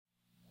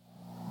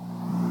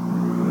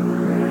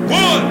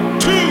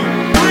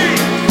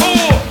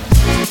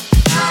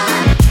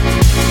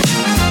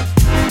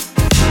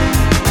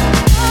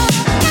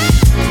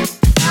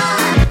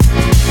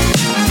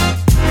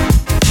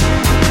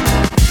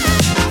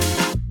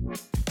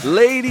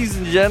Ladies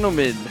and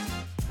gentlemen,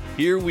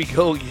 here we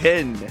go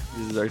again.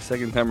 This is our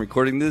second time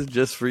recording this,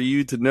 just for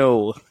you to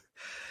know.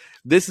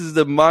 This is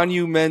the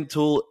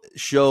monumental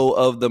show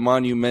of the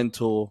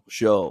monumental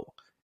show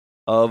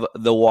of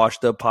the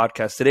Washed Up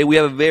Podcast. Today we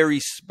have a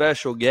very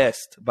special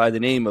guest by the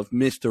name of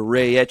Mr.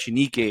 Ray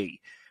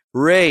Echenike.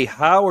 Ray,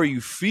 how are you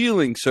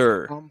feeling,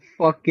 sir? I'm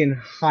fucking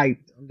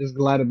hyped. I'm just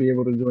glad to be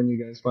able to join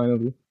you guys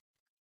finally.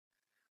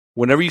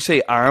 Whenever you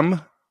say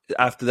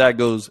after that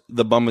goes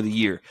the bum of the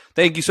year.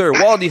 Thank you, sir.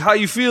 Waldy, how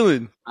you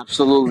feeling?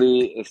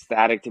 Absolutely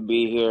ecstatic to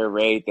be here.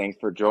 Ray, thanks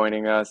for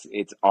joining us.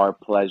 It's our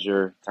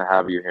pleasure to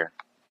have you here.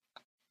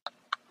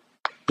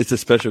 It's a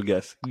special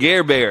guest.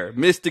 Gare Bear,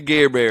 Mr.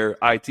 Gare Bear,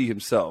 IT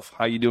himself.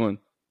 How you doing?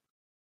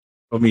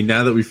 I mean,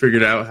 now that we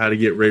figured out how to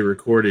get Ray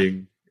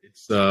recording,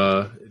 it's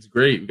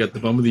great. We got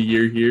the bum of the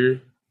year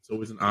here. It's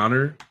always an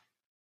honor.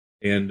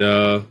 And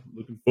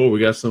looking forward, we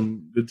got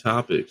some good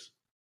topics.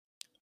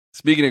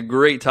 Speaking of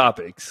great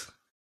topics,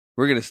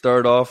 we're going to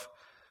start off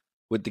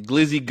with the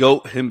Glizzy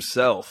GOAT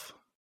himself.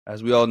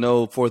 As we all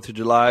know, 4th of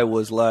July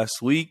was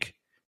last week.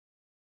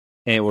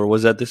 Or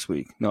was that this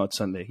week? No, it's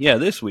Sunday. Yeah,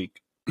 this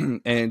week.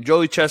 And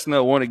Joey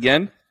Chestnut won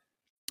again.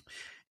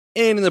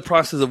 And in the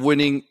process of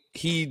winning,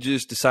 he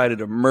just decided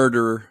to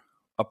murder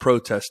a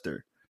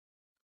protester.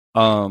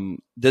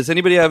 Does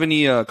anybody have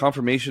any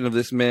confirmation of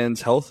this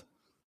man's health?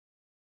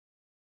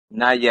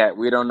 Not yet.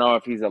 We don't know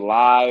if he's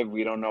alive.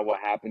 We don't know what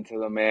happened to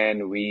the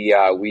man.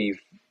 We've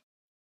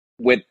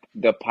with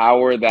the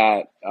power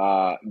that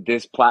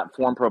this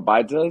platform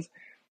provides us,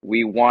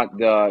 we want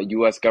the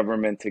U.S.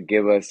 government to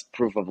give us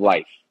proof of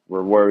life.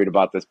 We're worried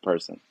about this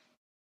person.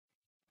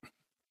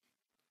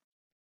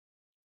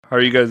 How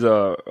are you guys,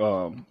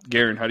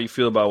 Garron, how do you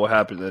feel about what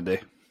happened that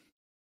day?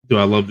 Dude,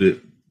 I loved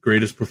it.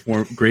 Greatest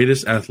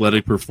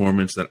athletic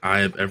performance that I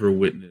have ever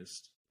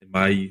witnessed in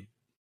my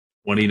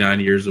 29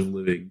 years of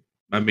living.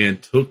 My man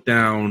took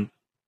down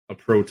a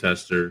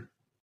protester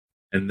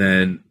and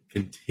then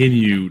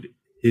continued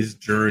his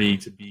journey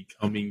to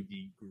becoming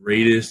the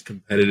greatest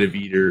competitive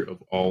eater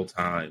of all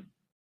time.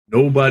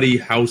 Nobody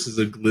houses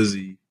a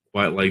glizzy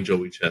quite like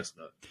Joey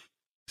Chestnut.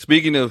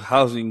 Speaking of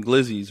housing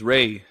glizzies,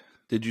 Ray,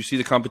 did you see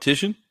the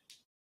competition?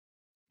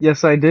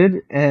 Yes, I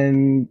did.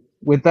 And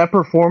with that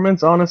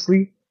performance,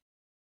 honestly,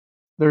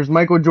 there's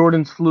Michael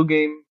Jordan's flu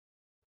game.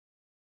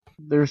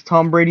 There's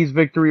Tom Brady's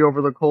victory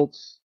over the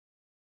Colts.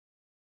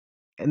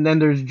 And then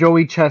there's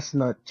Joey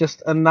Chestnut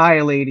just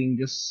annihilating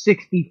just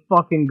 60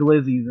 fucking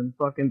glizzies in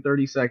fucking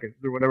 30 seconds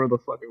or whatever the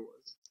fuck it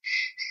was.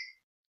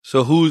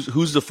 So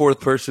who's the fourth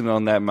person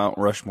on that Mount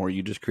Rushmore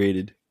you just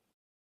created?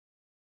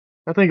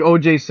 I think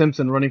O.J.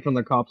 Simpson running from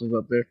the cops is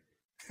up there.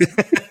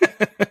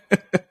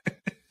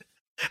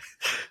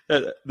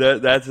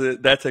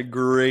 That's a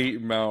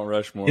great Mount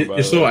Rushmore.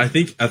 By So the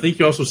way. I think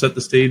you also set the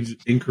stage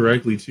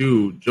incorrectly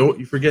too.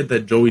 You forget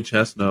that Joey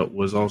Chestnut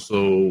was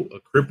also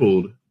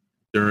crippled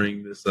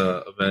during this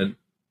event.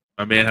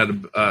 My man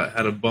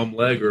had a bum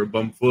leg or a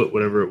bum foot,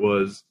 whatever it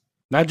was.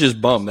 Not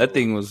just bum. That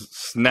thing was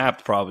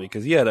snapped probably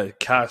because he had a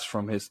cast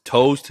from his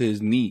toes to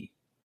his knee.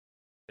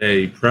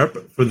 Hey, prep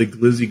for the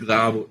glizzy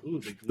gobble.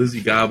 Ooh, the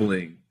glizzy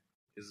gobbling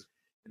is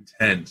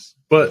intense.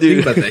 But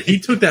think about that. He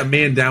took that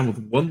man down with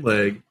one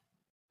leg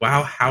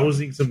while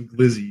housing some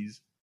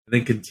glizzies and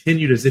then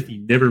continued as if he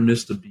never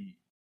missed a beat.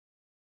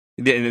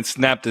 And it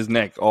snapped his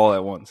neck all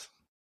at once.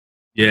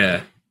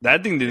 Yeah.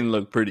 That thing didn't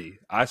look pretty.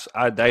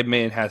 That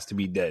man has to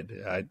be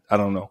dead. I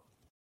don't know.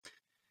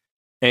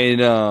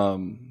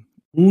 And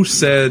who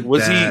said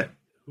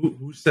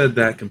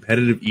that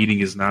competitive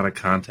eating is not a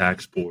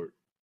contact sport?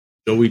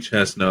 Joey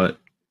Chestnut,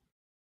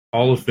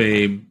 Hall of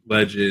Fame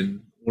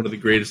legend, one of the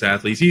greatest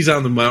athletes. He's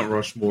on the Mount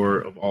Rushmore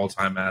of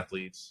all-time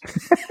athletes.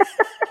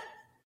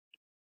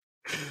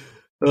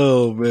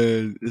 Oh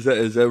man, is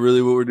that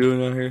really what we're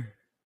doing out here?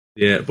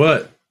 Yeah,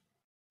 but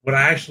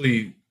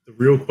the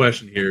real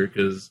question here,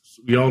 because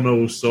we all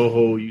know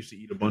Soho used to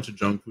eat a bunch of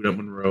junk food at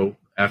Monroe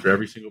after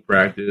every single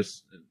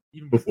practice, and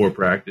even before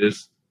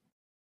practice.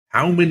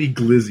 How many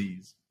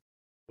glizzies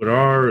would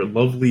our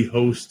lovely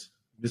host,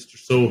 Mr.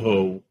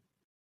 Soho,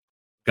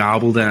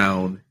 gobble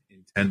down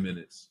in 10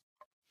 minutes?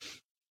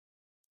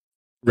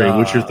 Ray,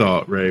 what's your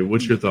thought? Ray,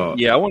 what's your thought?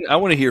 Yeah, I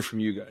want to hear from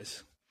you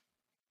guys.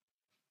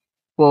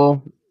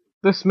 Well,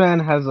 this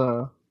man has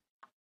a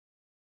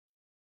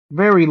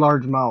very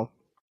large mouth.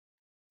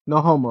 No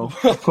homo,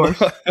 of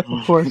course.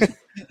 Of course.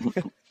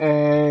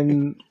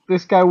 And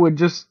this guy would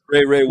just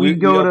Ray, we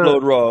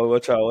upload raw.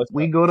 Watch out.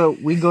 We go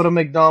to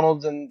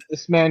McDonald's and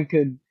this man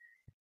could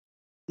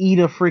eat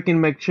a freaking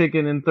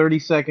McChicken in 30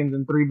 seconds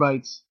and 3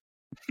 bites.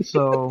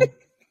 So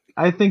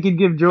I think he'd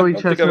give Joey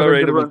Chestnut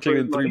a good run for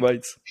his 3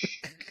 bites.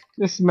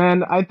 This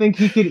man, I think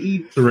he could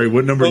eat. So Ray,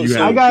 what number you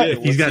have?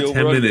 If he's got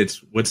 10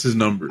 minutes, what's his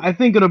number? I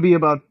think it'll be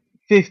about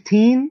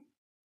 15.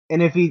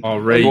 And if he,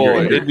 Ray,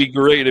 it'd be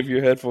great if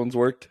your headphones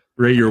worked.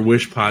 Ray, your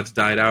wish pods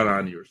died out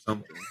on you or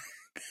something.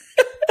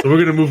 So we're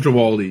gonna move to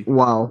Waldy.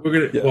 Wow.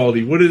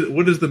 Waldy.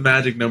 What is the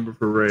magic number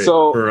for Ray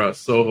for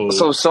Soho?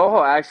 So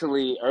Soho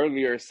actually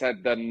earlier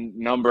said the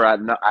number at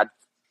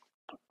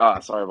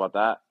sorry about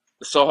that.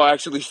 So I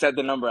actually set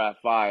the number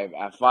at 5.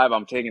 At 5,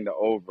 I'm taking the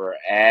over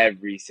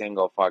every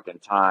single fucking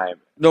time.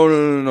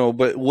 No.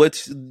 But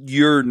what's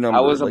your I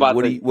number? was Like,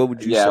 about to, what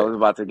would you yeah, I say? was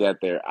about to get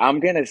there. I'm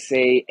gonna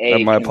say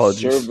a My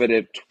apologies.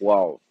 conservative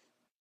 12.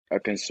 A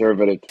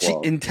conservative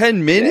 12. In 10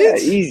 Yeah,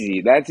 minutes?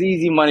 easy. That's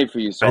easy money for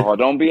you, Soho.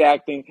 Don't be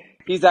acting.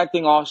 He's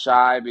acting all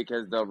shy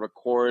because the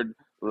record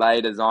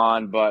light is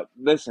on. But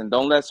listen,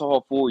 don't let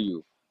Soho fool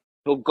you.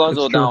 He'll It's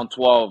guzzle true. down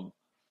 12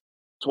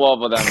 of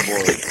them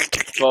boys,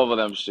 12 of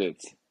them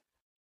shits.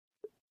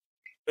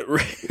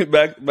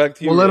 back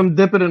to you. We'll let Ray. him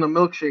dip it in a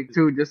milkshake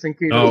too, just in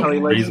case. That's No, how he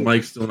likes Ray's it.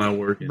 mic's still not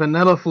working.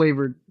 Vanilla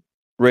flavored.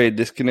 Ray,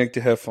 disconnect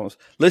your headphones.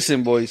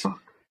 Listen, boys. So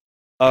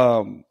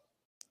I'm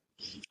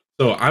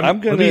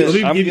gonna-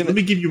 let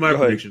me give you my Go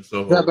ahead. prediction.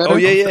 So Is that better? Oh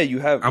yeah, you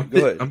have. Go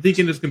ahead. I'm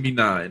thinking it's gonna be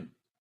 9.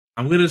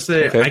 I'm gonna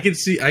say Okay. I can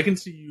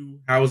see you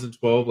housing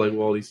 12, like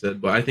Waldy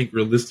said, but I think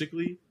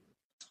realistically,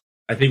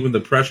 I think when the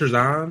pressure's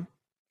on,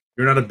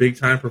 you're not a big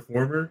time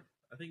performer.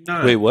 I think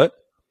 9. Wait, what?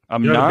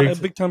 I'm You're not a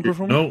big time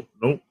performer.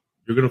 No,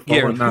 you're gonna fall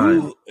Garron,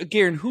 on 9.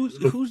 Garron,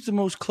 who's the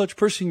most clutch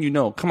person you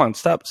know? Come on,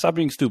 stop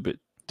being stupid.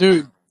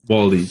 Dude,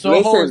 Waldy.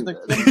 Soho is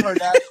Listen. the Kim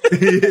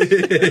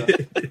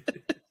Kardashian.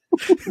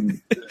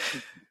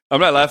 I'm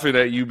not laughing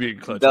at you being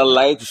clutch. The I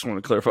lights, just want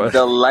to clarify.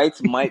 the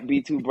lights might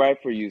be too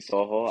bright for you,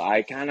 Soho.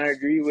 I kind of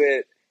agree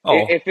with.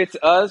 Oh, If it's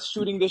us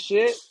shooting the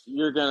shit,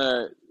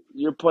 you're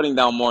putting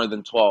down more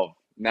than 12.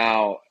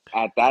 Now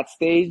at that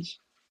stage,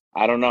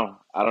 I don't know.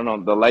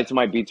 The lights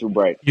might be too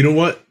bright. You know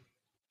what?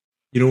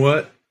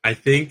 I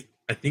think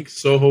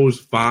Soho's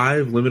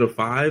 5 limit of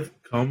 5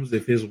 comes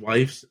if his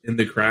wife's in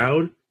the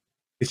crowd.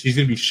 She's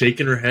gonna be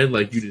shaking her head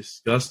like, you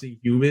disgusting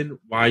human.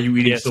 Why are you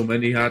eating so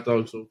many hot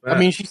dogs so fast? I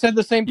mean, she said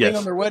the same thing Yes.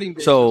 on their wedding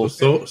day. So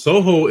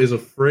Soho is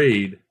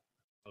afraid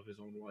of his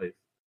own wife.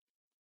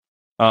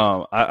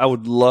 I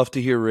would love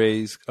to hear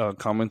Ray's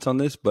comments on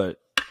this, but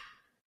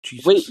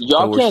Jesus, Wait,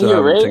 y'all we're can't still hear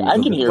having Ray? technical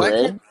I can hear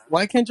difficulties. Ray.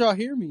 Why can't y'all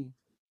hear me?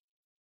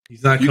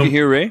 He's not You can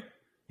hear Ray?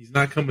 He's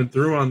not coming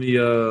through on the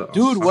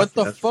Dude, on what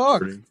the podcast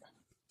fuck? recording.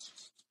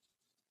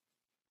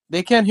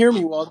 They can't hear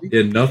me, Waldy.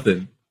 Yeah,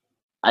 nothing.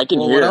 I can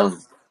Well, hear what I him.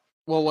 was,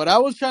 well, what I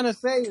was trying to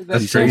say is that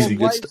Is he Soho's saying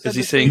wife good? said Is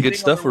he the saying same good thing on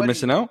stuff? their We're wedding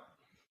missing day. out.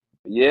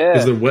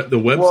 Because Yeah. the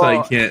website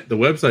Well, can't. The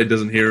website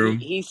doesn't hear him.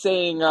 he's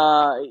saying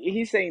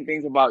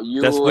things about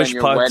you That's and wish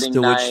your pods wedding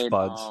to wish night.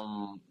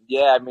 pods.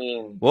 Yeah, I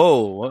mean,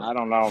 Whoa! What? I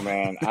don't know,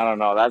 man. I don't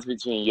know. That's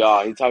between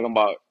y'all. He's talking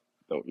about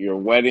your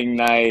wedding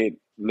night.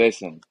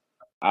 Listen,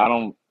 I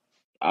don't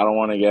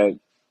want to get.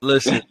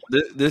 Listen,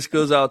 this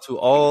goes out to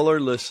all our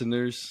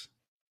listeners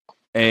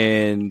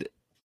and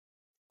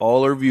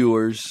all our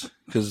viewers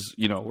because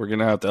we're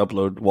gonna have to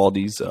upload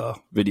Waldy's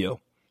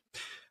video.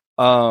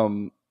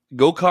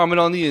 Go comment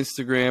on the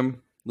Instagram.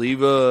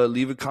 Leave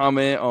a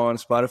comment on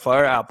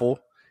Spotify or Apple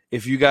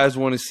if you guys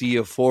want to see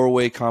a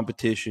 4-way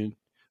competition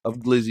of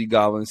Glizzy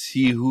Goblins.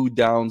 See who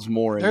downs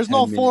more. There's in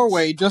no 10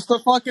 4-way, minutes. just a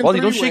fucking Waldy, 3-way.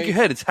 don't shake your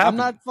head. It's I'm happening.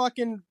 not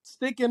fucking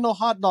sticking no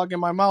hot dog in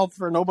my mouth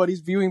for nobody's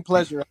viewing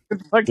pleasure.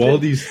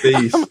 Waldy's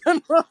face.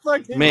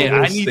 Man, I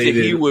almost need to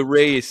stated- hear what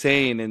Ray is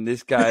saying, and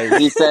this guy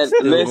He said,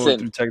 still going "Listen."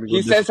 through technical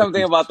He said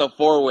something difficulties. about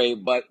the 4-way,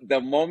 but the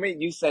moment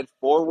you said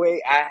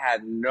 4-way, I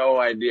had no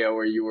idea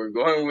where you were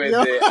going with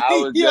it. I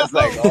was just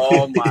like,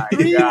 "Oh my god,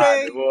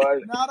 3-way, what?"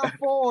 not a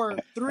 4.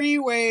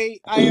 3-way.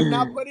 I am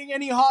not putting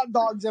any hot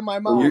dogs in my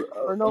mouth.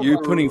 For nobody.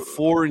 You're putting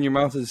 4 in your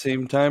mouth at the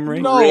same time, Ray?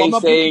 No, Ray I'm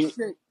a saying, piece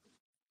of shit.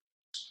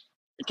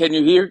 "Can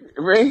you hear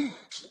Ray?"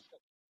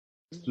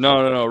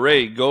 No,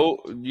 Ray, go.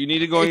 You need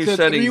to go in It's your a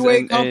settings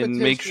 3-way and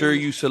make sure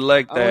competition. you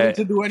select I don't need that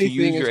to do to anything.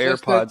 use your It's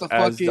just that AirPods the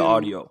as the fucking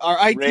audio,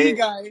 our IT Ray,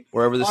 guy,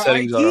 wherever the our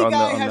settings IT are on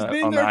guy the has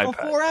been on the there for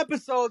iPad. 4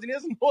 episodes and he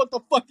doesn't know what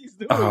the fuck he's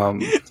doing.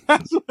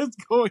 That's what's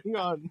going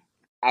on.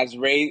 as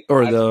Ray's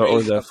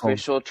phone.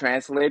 official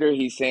translator,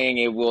 he's saying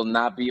it will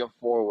not be a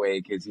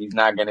 4-way because he's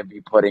not going to be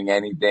putting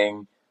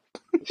anything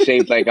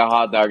shaped like a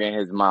hot dog in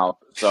his mouth.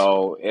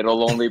 So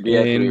it'll only be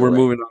a And 3-way. we're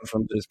moving on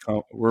from this.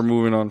 We're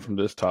moving on from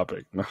this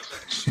topic. No.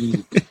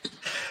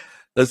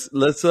 let's we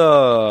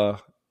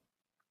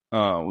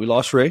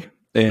lost Ray.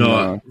 And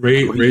No,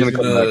 Ray's gonna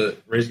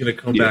gonna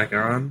come back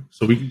on,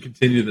 so we can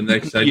continue the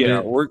next segment. Yeah,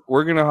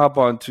 we're gonna hop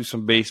on to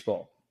some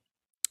baseball,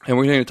 and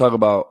we're going to talk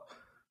about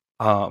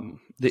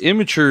the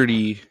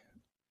immaturity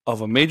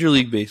of a major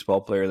league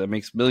baseball player that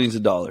makes millions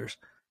of dollars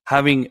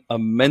having a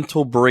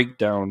mental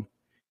breakdown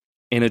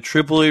in a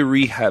AAA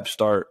rehab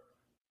start.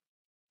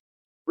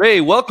 Ray,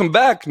 welcome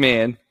back,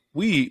 man.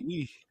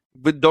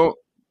 But don't.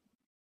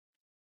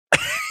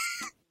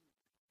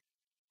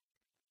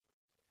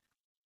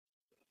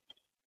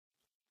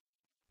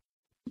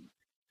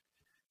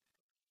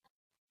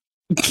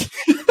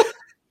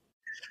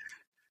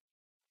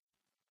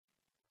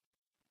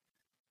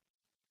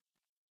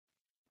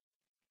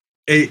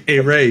 Hey,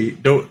 Ray,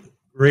 don't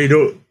worry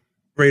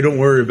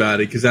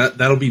about it because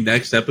that'll be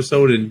next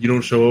episode, and you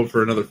don't show up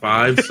for another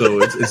 5, so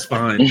it's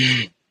fine.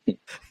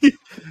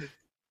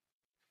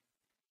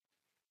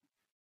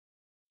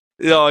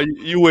 No,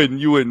 you wouldn't.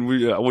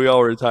 We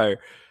all retire.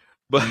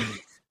 But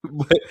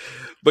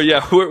but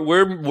yeah,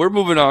 we're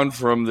moving on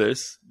from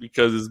this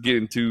because it's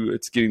getting too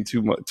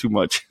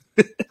much.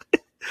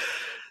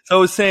 So I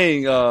was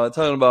saying,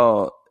 talking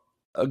about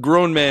a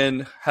grown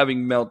man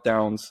having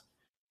meltdowns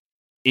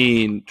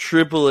in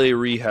AAA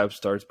rehab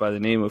starts by the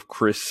name of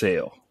Chris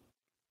Sale.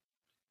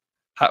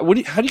 How do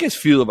you guys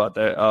feel about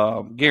that,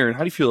 Garron? How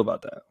do you feel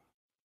about that?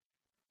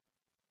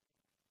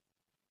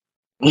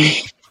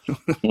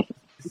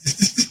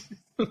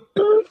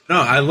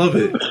 No, I love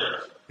it.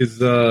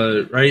 Because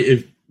right,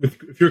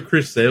 if you're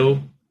Chris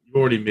Sale, you've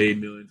already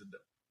made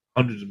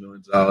hundreds of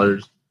millions of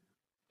dollars,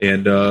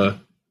 and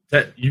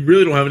you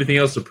really don't have anything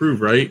else to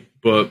prove, right?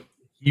 But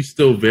he's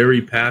still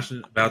very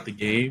passionate about the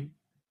game,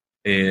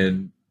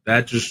 and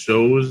that just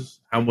shows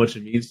how much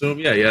it means to him.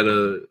 Yeah, he had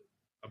a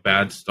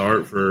bad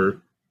start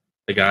for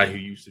a guy who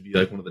used to be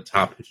like one of the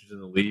top pitchers in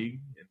the league,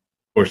 and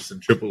of course it's in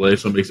AAA,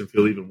 so it makes him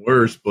feel even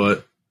worse.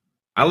 But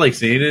I like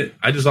seeing it.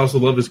 I just also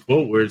love his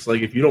quote where it's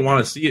like, if you don't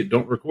want to see it,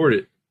 don't record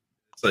it.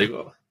 It's like,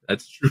 well,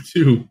 that's true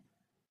too.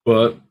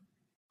 But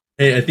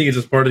hey, I think it's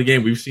just part of the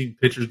game. We've seen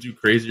pitchers do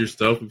crazier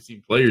stuff. We've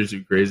seen players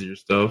do crazier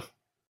stuff.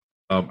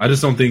 I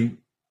just don't think,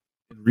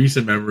 in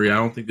recent memory, I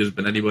don't think there's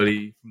been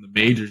anybody from the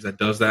majors that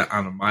does that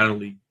on a minor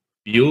league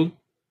field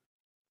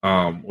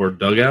or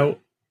dugout.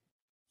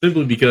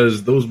 Simply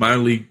because those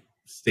minor league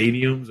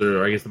stadiums,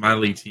 or I guess the minor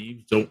league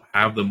teams, don't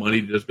have the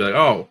money to just be like,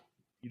 oh,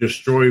 you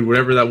destroyed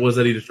whatever that was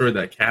that he destroyed,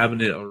 that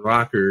cabinet or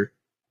rocker.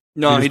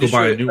 No, he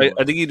destroyed.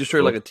 I think he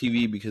destroyed like a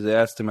TV because they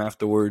asked him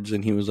afterwards,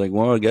 and he was like,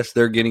 "Well, I guess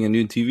they're getting a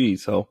new TV."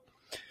 So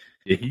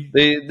yeah,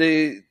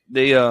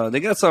 they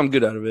got something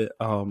good out of it.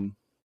 What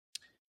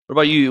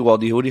about you,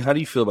 Waldy? How do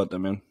you feel about that,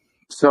 man?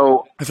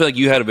 So I feel like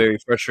you had a very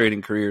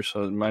frustrating career,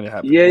 so it might have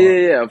happened.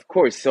 Yeah, of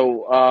course.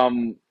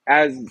 So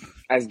as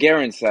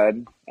Garron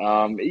said,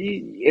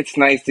 it's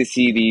nice to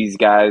see these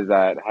guys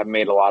that have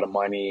made a lot of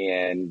money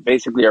and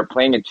basically are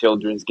playing a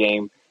children's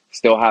game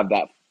still have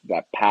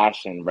that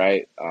passion,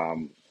 right?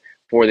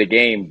 For the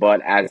game.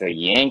 But as a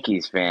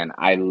Yankees fan,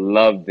 I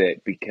loved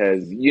it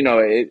because,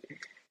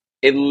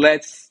 it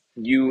lets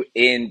you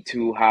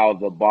into how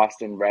the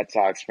Boston Red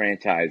Sox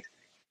franchise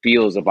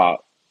feels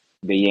about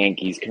the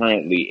Yankees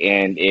currently.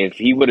 And if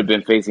he would have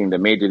been facing the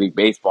Major League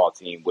Baseball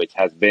team, which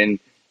has been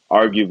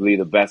arguably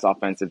the best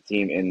offensive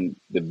team in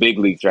the big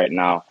leagues right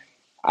now,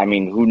 I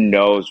mean, who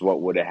knows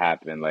what would have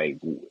happened? Like,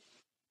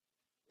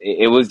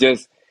 it was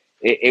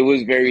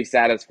very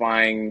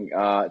satisfying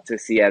to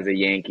see as a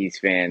Yankees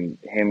fan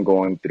him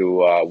going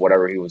through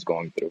whatever he was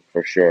going through,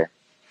 for sure.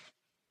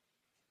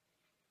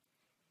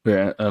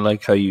 Yeah, I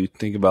like how you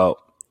think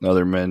about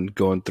other men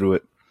going through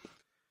it.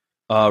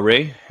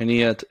 Ray,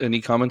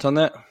 any comments on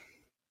that?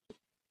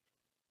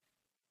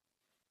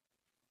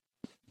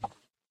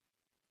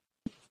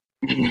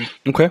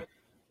 Okay.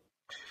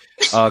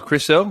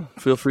 Chris Hill,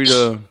 feel free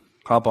to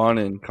hop on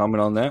and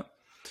comment on that.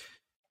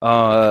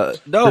 No,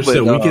 Chris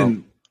but we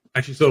can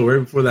actually. So right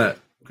before that,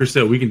 Chris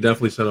Hill, we can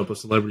definitely set up a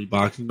celebrity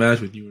boxing match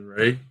with you and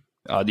Ray.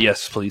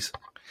 Yes, please.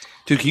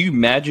 Dude, can you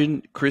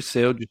imagine Chris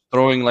Sale just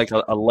throwing like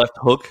a left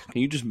hook?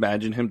 Can you just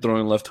imagine him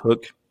throwing a left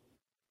hook?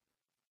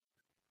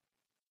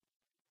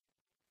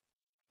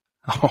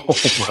 Oh,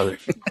 brother.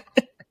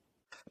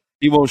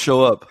 He won't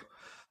show up.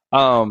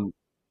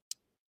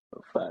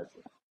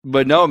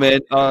 But no,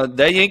 man,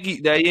 that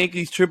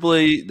Yankees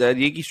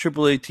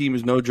AAA team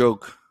is no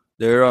joke.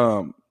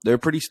 They're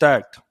pretty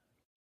stacked.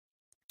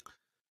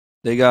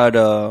 They got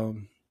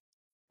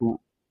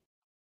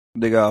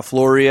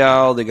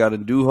Florial, they got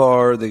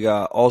Andujar, they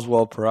got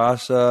Oswald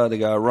Peraza, they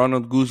got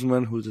Ronald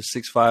Guzman, who's a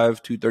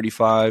 6'5",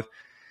 235.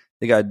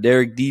 They got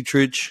Derek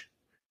Dietrich,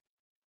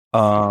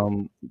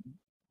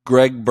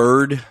 Greg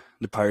Bird,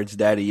 the Pirates'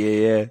 daddy,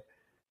 yeah.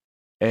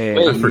 And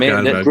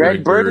wait,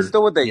 Greg Bird is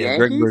still with the Yankees?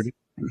 Greg Bird.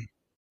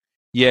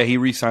 Yeah, he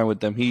re-signed with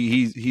them.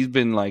 He's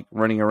been like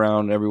running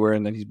around everywhere,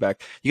 and then he's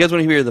back. You guys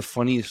want to hear the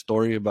funniest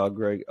story about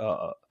Greg?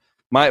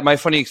 My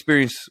funny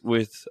experience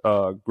with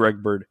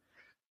Greg Bird.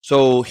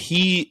 So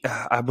I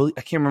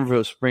can't remember if it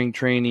was spring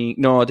training.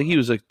 No, I think he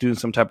was like doing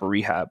some type of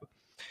rehab,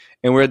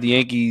 and we're at the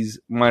Yankees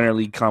minor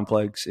league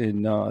complex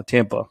in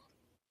Tampa,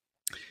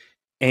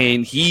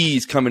 and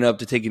he's coming up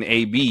to take an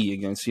AB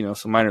against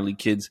some minor league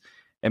kids,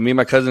 and me and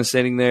my cousin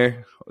sitting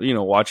there,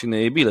 watching the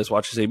AB. Let's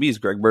watch this AB. It's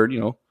Greg Bird,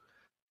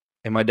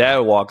 And my dad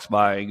walks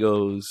by and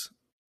goes,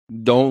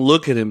 "Don't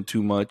look at him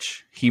too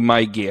much. He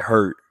might get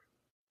hurt."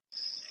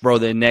 Bro,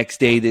 the next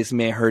day, this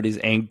man hurt his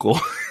ankle.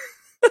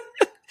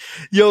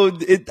 Yo,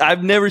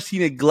 I've never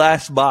seen a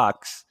glass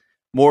box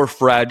more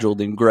fragile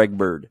than Greg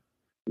Bird.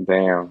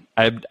 Damn.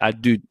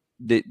 Dude,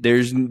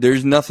 there's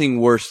nothing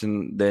worse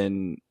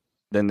than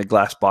the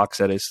glass box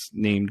that is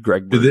named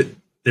Greg Bird.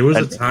 There was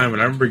a time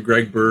when I remember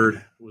Greg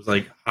Bird was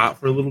like hot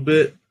for a little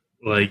bit.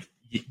 Like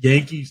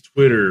Yankees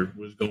Twitter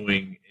was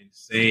going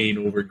insane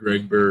over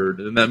Greg Bird,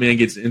 and then that man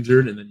gets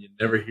injured, and then you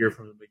never hear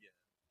from him again.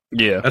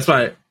 Yeah, that's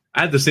why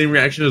I had the same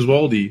reaction as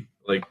Waldy.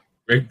 Like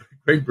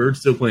Greg Bird's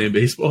still playing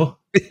baseball.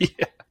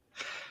 Yeah.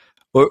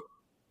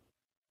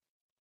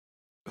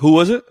 Who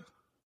was it?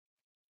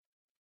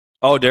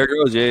 Oh, Derek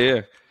Rose.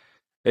 Yeah.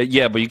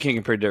 Yeah, but you can't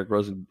compare Derrick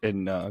Rose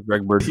and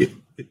Greg Bird.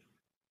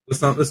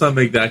 Let's not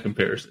make that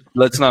comparison.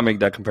 Let's not make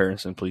that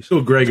comparison, please.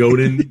 So Greg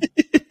Oden.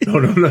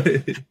 No.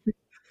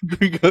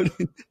 Greg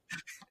Oden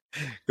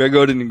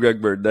and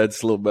Greg Bird.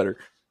 That's a little better.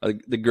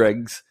 The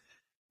Gregs.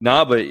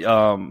 Nah, but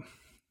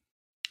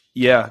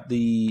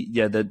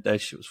that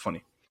shit was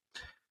funny.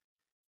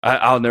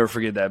 I'll never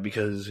forget that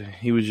because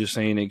he was just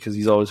saying it because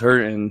he's always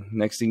hurt, and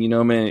next thing you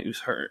know, man, he was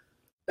hurt.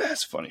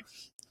 That's funny.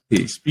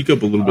 Hey, speak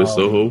up a little bit,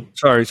 Soho.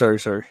 Sorry.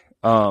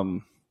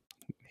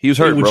 He was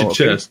hurt, with bro. Your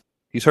chest.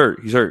 He's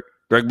hurt.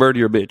 Greg Bird,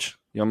 you're a bitch.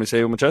 You want me to say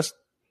it with my chest?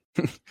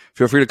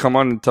 Feel free to come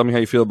on and tell me how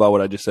you feel about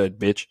what I just said,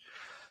 bitch.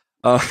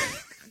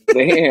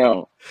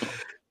 Damn.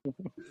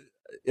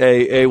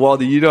 Hey,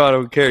 Waldy, you know I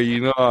don't care. You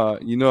know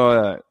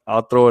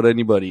I'll throw at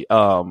anybody.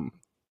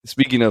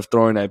 Speaking of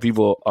throwing at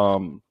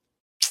people,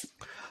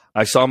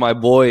 I saw my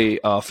boy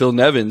Phil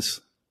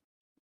Nevins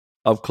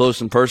up close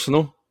and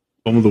personal.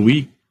 Bum of the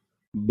week.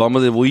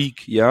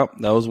 Yeah,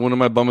 that was one of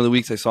my bum of the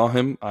weeks. I saw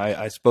him.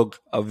 I spoke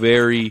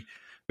very,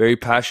 very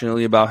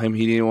passionately about him.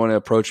 He didn't want to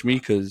approach me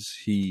because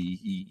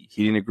he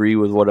didn't agree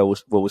with what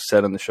was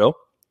said on the show.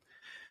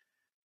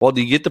 Well,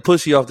 do you get the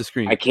pussy off the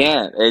screen? I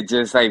can't. It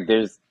just like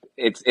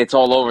it's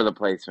all over the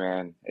place,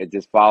 man. It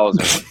just follows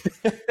me.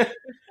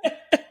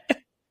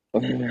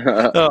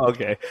 Oh,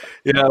 okay.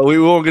 Yeah, we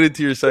won't get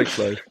into your sex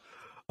life.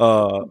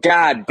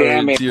 God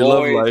damn it, your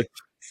boys. love life.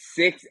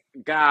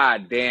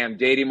 God damn.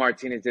 JD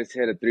Martinez just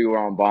hit a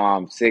 3-round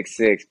bomb.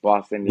 6-6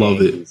 Boston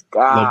Love Yankees. it.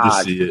 God Love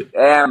to see it.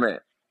 Damn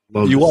it.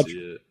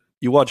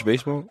 You watch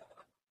baseball?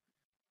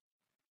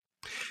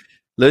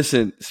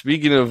 Listen,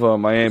 speaking of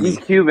Miami. He's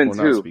Cuban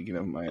too. Speaking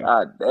of Miami.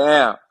 God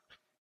damn.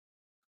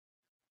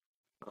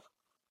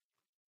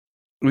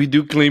 We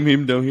do claim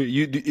him down here.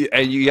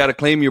 You got to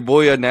claim your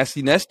boy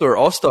Nasty Nestor,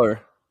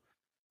 All-Star.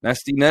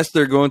 Nasty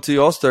Nestor going to the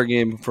All-Star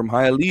game from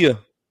Hialeah.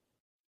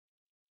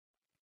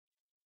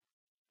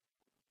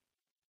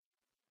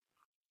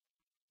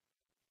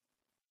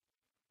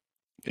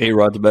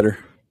 A-Rod's better.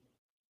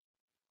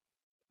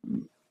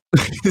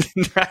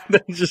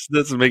 That just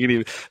doesn't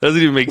even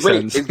make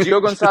sense. Is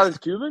Gio Gonzalez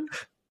Cuban?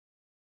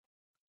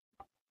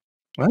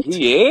 What?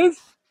 He is?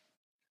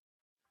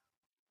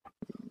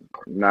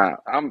 Nah,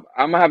 I'm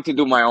gonna have to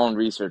do my own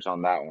research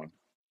on that one.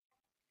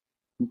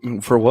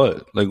 For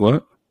what? Like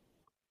what?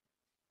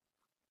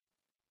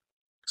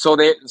 So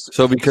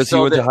because he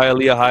went to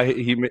Hialeah High,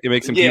 it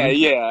makes him Cuban?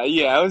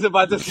 Yeah. I was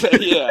about to say,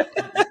 yeah.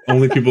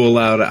 Only people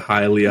allowed at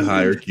Hialeah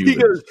High are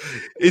Cuban.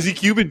 Is he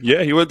Cuban?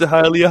 Yeah, he went to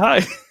Hialeah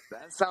High.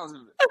 That sounds...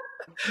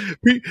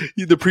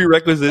 the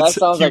prerequisites. That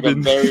sounds Cuban. like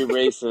a very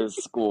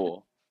racist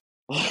school.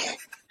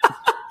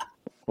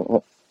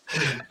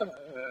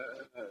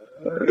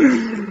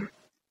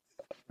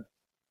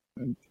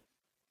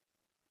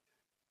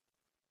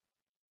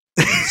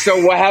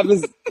 So what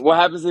happens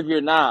if you're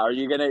not? Are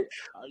you gonna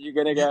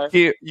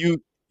get... You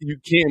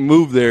can't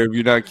move there if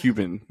you're not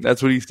Cuban.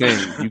 That's what he's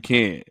saying. You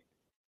can't.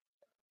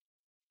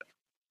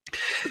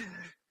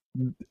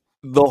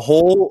 The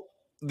whole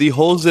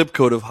zip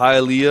code of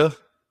Hialeah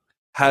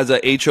has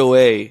a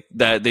HOA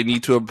that they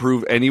need to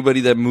approve anybody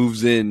that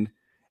moves in,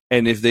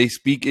 and if they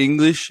speak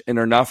English and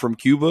are not from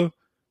Cuba,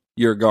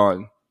 you're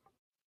gone.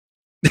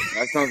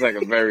 That sounds like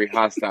a very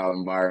hostile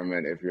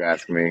environment, if you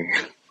ask me.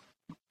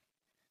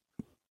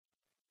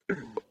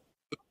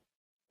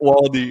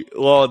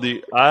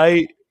 Waldy,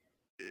 I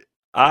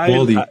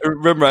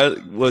remember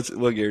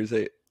what Gary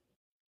said.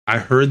 I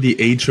heard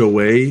the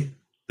HOA,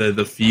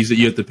 the fees that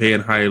you have to pay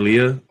in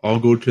Hialeah, all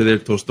go to their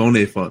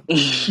Tostone fund.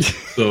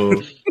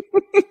 So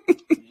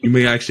you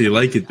may actually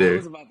like it there. I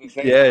was about to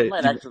say, I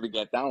might actually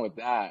get down with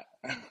that.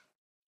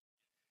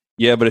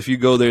 Yeah, but if you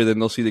go there, then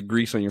they'll see the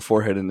grease on your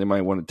forehead, and they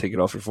might want to take it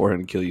off your forehead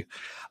and kill you.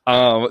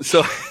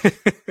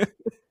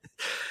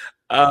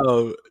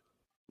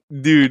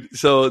 Dude,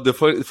 so the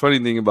funny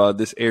thing about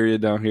this area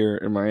down here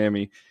in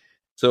Miami,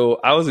 so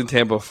I was in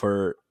Tampa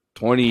for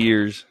 20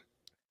 years,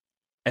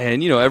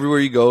 and everywhere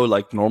you go,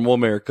 like normal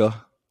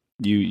America,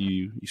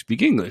 you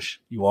speak English.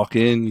 You walk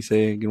in, you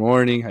say good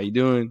morning, how you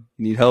doing?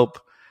 You need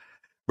help,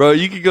 bro?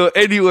 You can go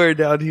anywhere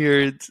down here.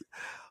 It's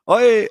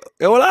oye,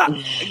 hola.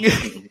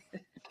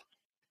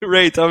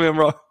 Ray, tell me I'm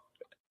wrong.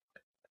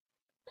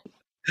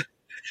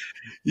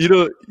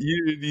 You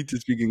need to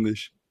speak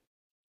English.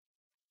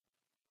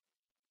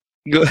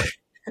 Go.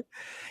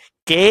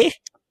 ¿Qué?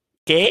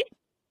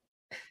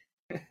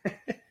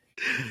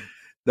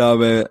 No,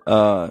 man.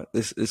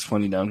 It's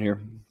funny down here.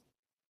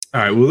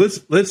 All right. Well,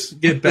 let's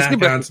get back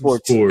on some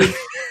sports.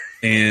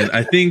 And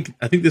I think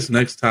this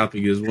next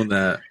topic is one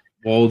that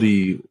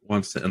Waldy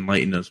wants to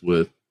enlighten us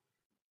with.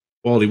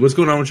 Waldy, what's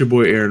going on with your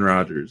boy Aaron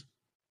Rodgers?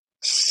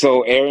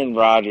 So Aaron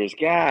Rodgers,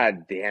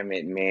 god damn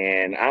it,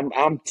 man.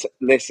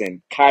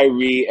 Listen,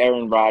 Kyrie,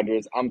 Aaron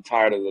Rodgers, I'm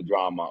tired of the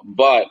drama.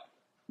 But,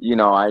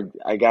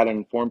 I got to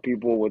inform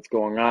people what's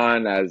going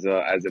on as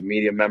a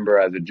media member,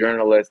 as a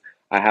journalist.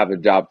 I have a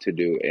job to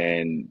do.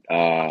 And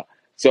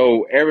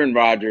so Aaron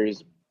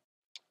Rodgers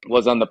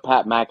was on the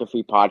Pat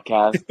McAfee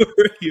podcast.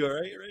 You all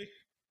right, Ray?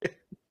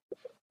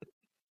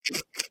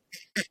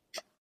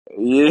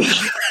 Yeah.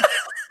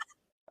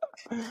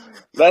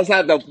 That's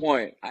not the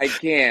point. I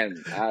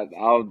can.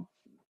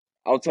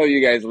 I'll tell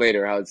you guys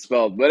later how it's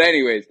spelled. But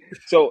anyways,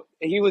 so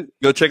he was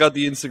Go check out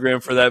the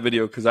Instagram for that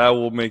video because I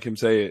will make him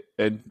say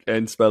it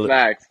and spell it.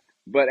 facts.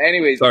 But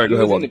anyways, Sorry, he go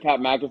ahead, was in the Waldy. Pat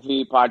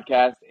McAfee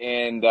podcast,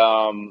 and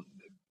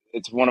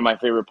it's one of my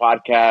favorite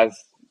podcasts.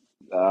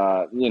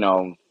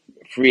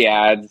 Free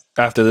ads,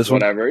 After this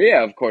one, whatever.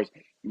 Yeah, of course.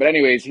 But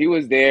anyways, he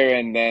was there,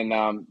 and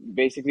then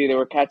basically they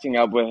were catching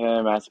up with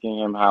him, asking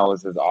him how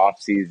was his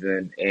off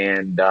season,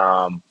 and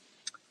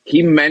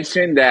he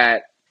mentioned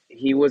that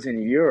he was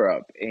in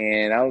Europe,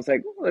 and I was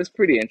like, well, that's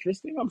pretty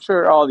interesting. I'm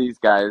sure all these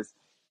guys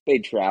they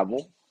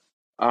travel.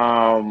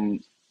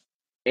 Um,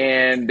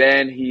 and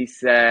then he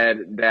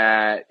said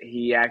that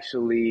he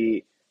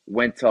actually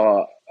went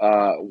to,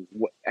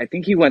 I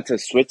think he went to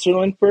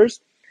Switzerland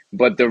first,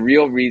 but the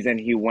real reason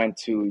he went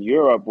to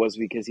Europe was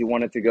because he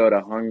wanted to go to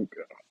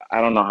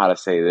I don't know how to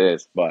say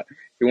this, but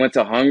he went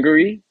to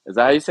Hungary. Is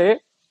that how you say it?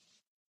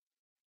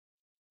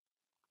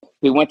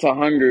 He went to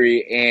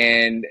Hungary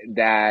and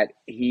that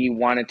he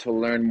wanted to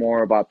learn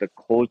more about the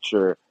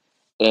culture.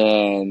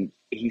 And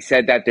he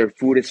said that their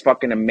food is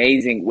fucking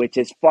amazing, which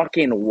is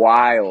fucking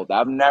wild.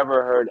 I've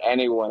never heard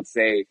anyone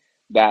say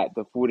that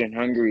the food in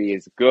Hungary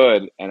is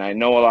good. And I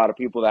know a lot of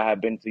people that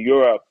have been to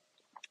Europe.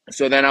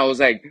 So then I was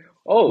like,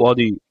 oh,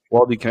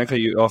 Waldy, can I cut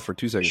you off for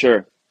 2 seconds?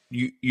 sure.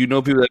 You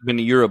know people that have been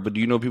to Europe, but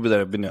do you know people that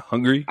have been to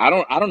Hungary? I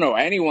don't know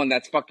anyone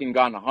that's fucking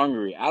gone to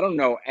Hungary. I don't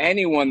know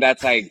anyone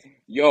that's like,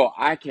 yo,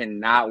 I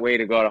cannot wait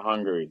to go to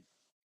Hungary.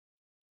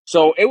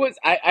 So it was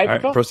All I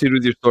right, felt proceed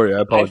with your story. I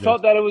I apologize.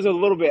 felt that it was a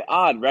little bit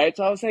odd, right?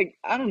 So I was like,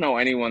 I don't know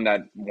anyone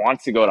that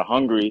wants to go to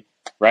Hungary,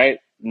 right?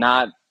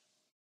 Not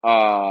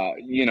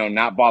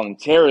not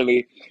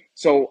voluntarily.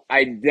 So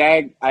I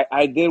did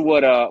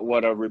what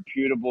a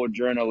reputable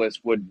journalist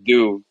would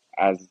do,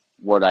 as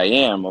what I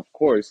am, of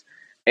course.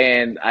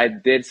 And I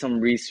did some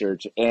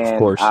research Of and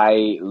course.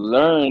 I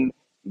learned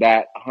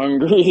that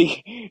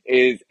Hungary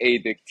is a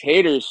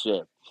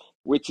dictatorship,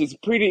 which is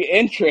pretty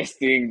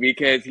interesting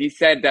because he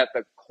said that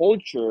the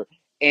culture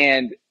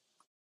and,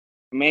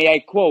 may I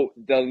quote,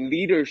 the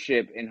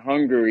leadership in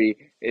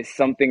Hungary is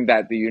something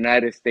that the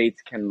United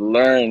States can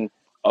learn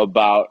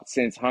about,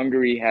 since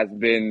Hungary has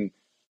been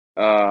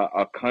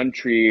a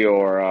country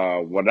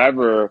or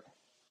whatever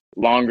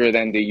longer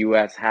than the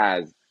US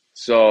has.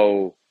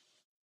 So,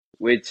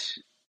 which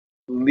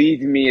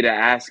leads me to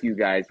ask you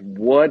guys,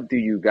 what do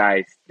you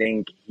guys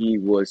think he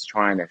was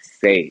trying to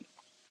say?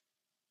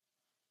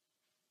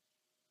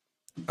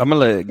 I'm gonna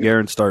let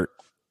Garron start.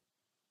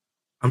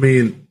 I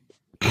mean,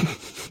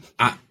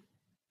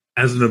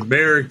 as an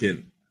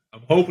American,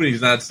 I'm hoping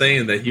he's not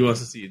saying that he wants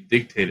to see a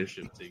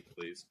dictatorship take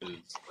place,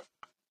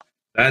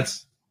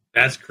 because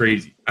that's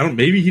crazy.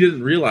 Maybe he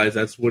doesn't realize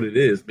that's what it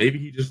is. Maybe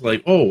he just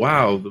like, oh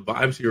wow, the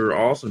vibes here are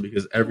awesome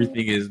because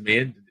everything is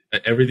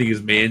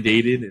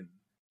mandated, and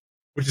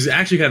which is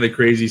actually kind of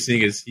crazy,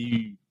 seeing as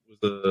he was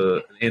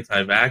an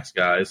anti-vax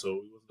guy,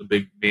 so he wasn't a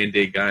big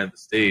mandate guy in the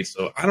States.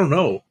 So I don't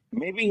know.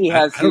 Maybe he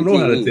has CTE. I don't know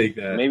how to take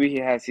that. Maybe he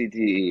has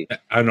CTE.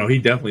 I don't know. He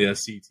definitely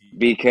has CTE.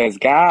 Because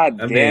God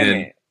That damn man-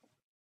 it.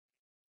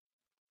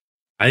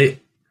 I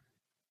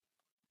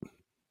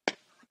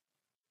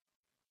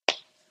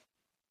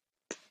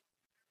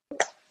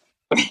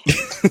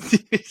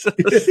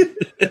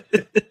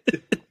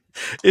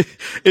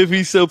if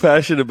he's so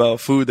passionate about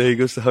food that he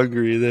goes to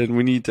Hungary, then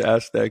we need to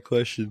ask that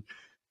question.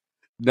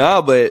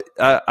 Nah, but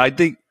I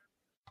think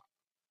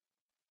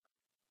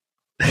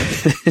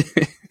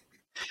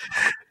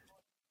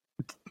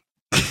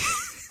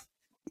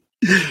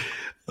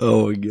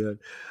oh my god.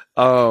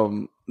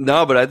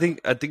 No, but I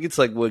think it's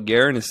like what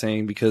Garron is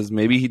saying, because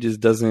maybe he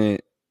just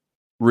doesn't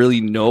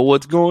really know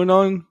what's going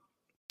on,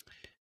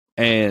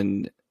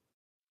 and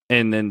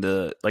then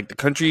the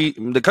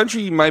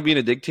country might be in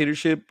a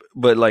dictatorship,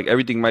 but like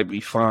everything might be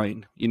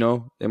fine. It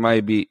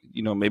might be,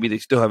 maybe they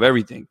still have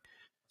everything.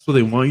 So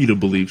they want you to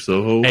believe,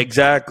 Soho.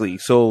 Exactly.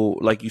 So,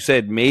 like you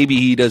said, maybe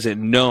he doesn't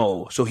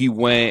know. So he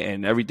went,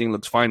 and everything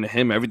looks fine to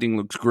him. Everything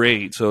looks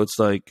great. So it's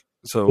like,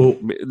 we'll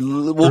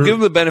give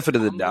him the benefit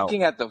of the I'm doubt.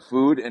 looking at the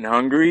food in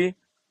Hungary.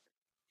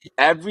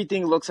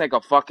 Everything looks like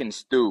a fucking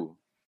stew.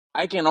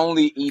 I can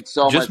only eat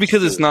so much. Just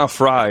because it's not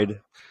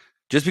fried,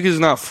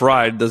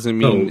 doesn't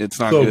mean it's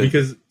not good.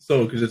 Because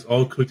it's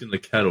all cooked in the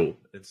kettle.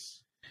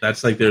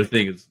 That's like their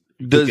thing. It's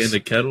cooked in the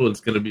kettle.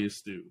 It's gonna be a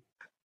stew.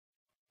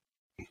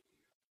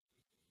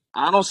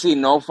 I don't see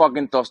no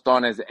fucking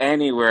tostones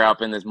anywhere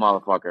up in this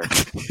motherfucker.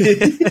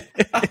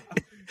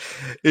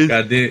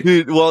 God damn.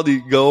 Dude,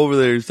 Waldy, go over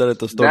there and start at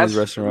Tostones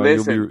restaurant.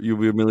 Listen, you'll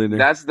be a millionaire.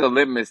 That's the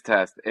litmus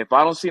test. If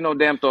I don't see no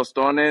damn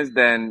tostones,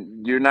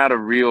 then you're not a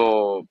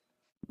real,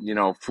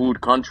 food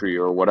country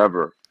or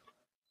whatever.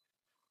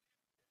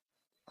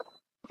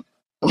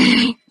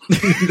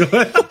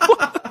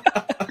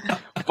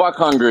 Fuck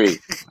Hungary.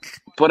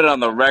 Put it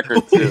on the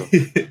record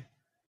too.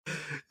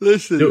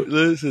 Listen,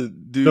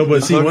 dude. No,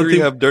 but see, Hungary one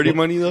thing, have dirty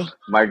money though.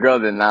 My girl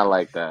did not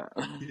like that.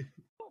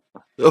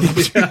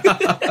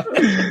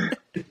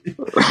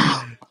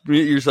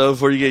 Mute yourself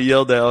before you get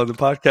yelled at on the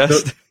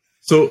podcast.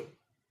 So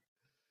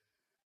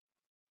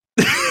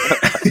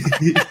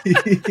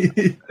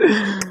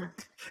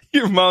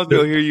Your mom's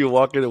gonna hear you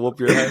walking and whoop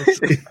your ass.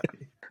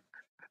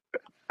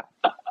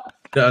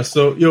 yeah,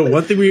 so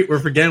one thing we're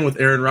forgetting with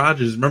Aaron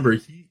Rodgers, remember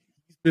he's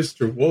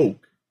Mr.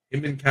 Woke.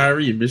 Him and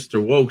Kyrie and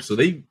Mr. Woke, so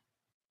he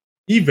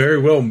very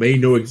well may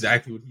know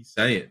exactly what he's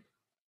saying.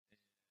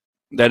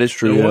 That is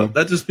true. You know what?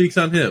 That just speaks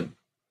on him.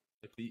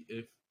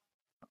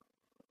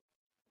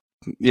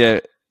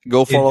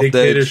 Go fall off the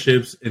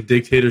edge.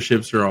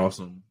 Dictatorships are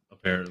awesome,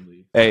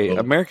 apparently. Hey,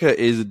 America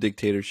is a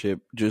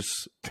dictatorship.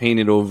 Just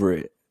painted over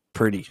it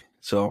pretty.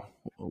 So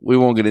we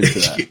won't get into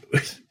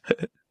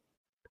that.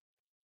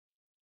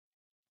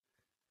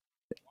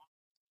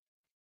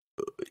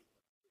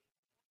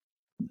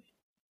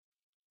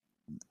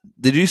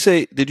 Did you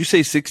say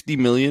 60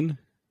 million?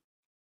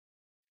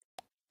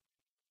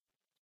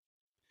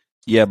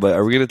 Yeah, but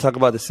are we going to talk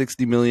about the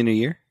 60 million a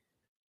year?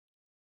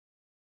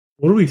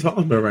 What are we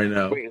talking about right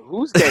now? Wait,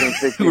 who's getting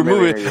 60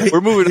 million a year? We're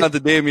moving on to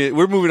Damian.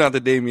 We're moving on to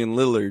Damian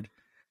Lillard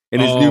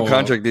and his new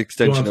contract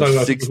extension of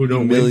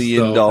 $60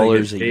 million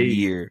a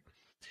year.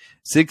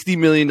 $60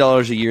 million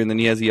a year, and then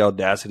he has the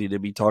audacity to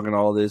be talking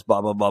all this,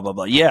 blah, blah, blah, blah,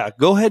 blah. Yeah,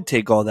 go ahead,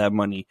 take all that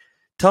money.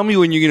 Tell me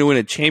when you're going to win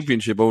a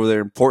championship over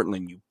there in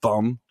Portland, you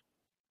bum.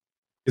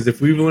 Because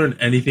if we've learned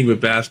anything with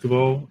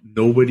basketball,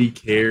 nobody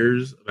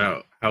cares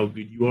about how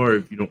good you are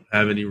if you don't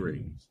have any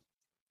rings.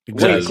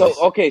 Exactly.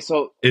 Wait,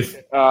 so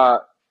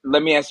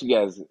let me ask you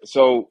guys.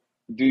 So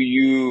do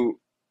you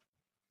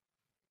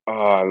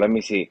let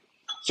me see.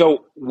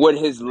 So would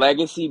his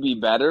legacy be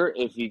better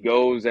if he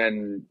goes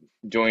and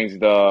joins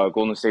the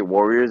Golden State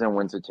Warriors and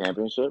wins a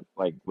championship?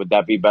 Like, would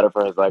that be better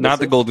for his legacy? Not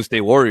the Golden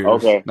State Warriors.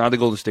 Okay. Not the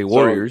Golden State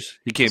Warriors.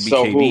 He can't be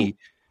KD,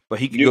 but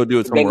he can go do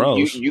it somewhere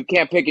else. You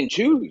can't pick and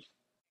choose.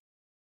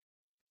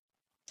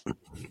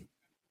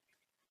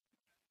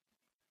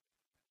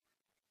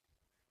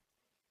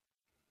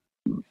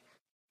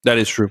 That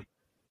is true.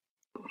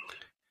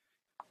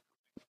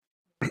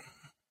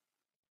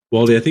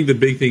 Waldy, I think the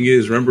big thing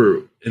is,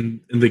 remember,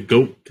 in the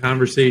GOAT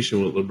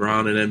conversation with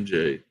LeBron and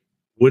MJ,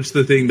 what's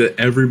the thing that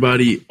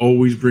everybody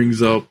always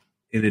brings up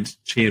in its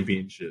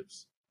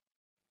championships?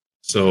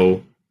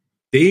 So,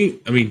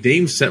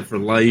 Dame's set for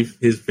life.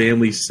 His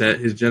family's set.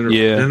 His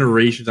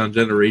generations on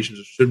generations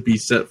should be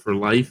set for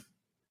life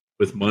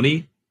with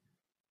money.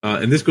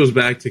 And this goes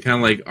back to kind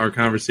of like our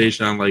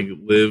conversation on like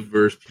Live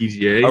versus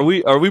PGA.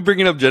 Are we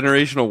bringing up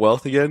generational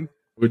wealth again?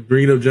 We're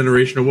bringing up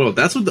generational wealth.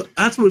 That's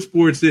what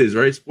sports is,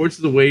 right? Sports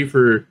is a way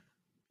for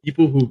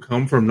people who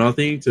come from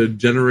nothing to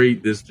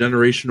generate this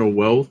generational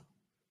wealth.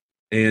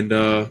 And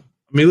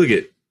look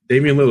at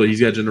Damian Lillard. He's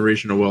got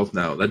generational wealth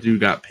now. That dude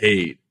got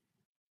paid.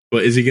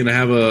 But is he going to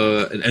have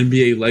an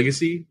NBA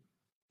legacy?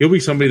 He'll be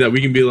somebody that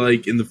we can be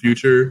like in the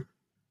future,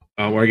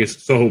 or I guess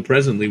Soho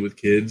presently with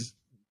kids.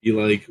 Be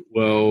like,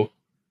 well,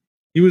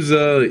 he was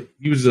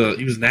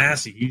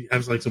nasty. He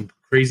has like some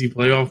crazy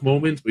playoff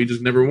moments, but he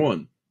just never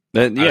won.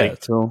 But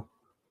the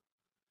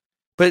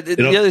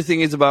other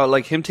thing is about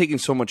like him taking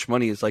so much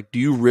money is like, do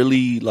you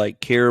really like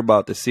care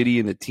about the city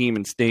and the team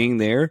and staying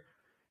there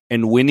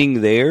and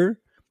winning there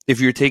if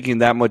you're taking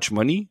that much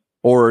money,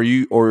 or are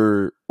you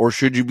or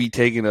should you be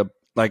taking a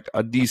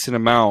decent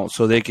amount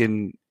so they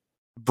can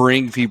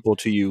bring people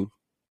to you?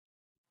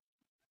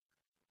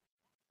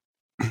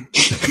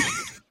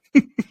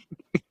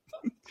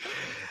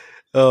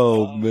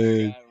 Oh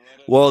man,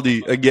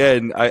 Waldy,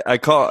 again, I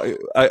caught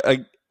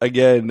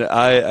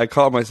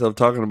myself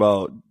talking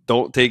about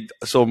don't take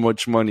so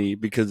much money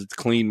because it's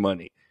clean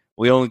money.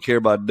 We only care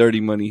about dirty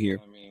money here.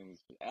 I mean,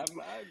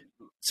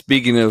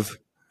 Speaking of,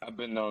 I've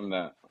been known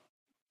that.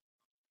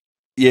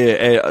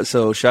 Yeah,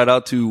 so shout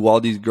out to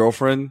Waldy's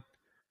girlfriend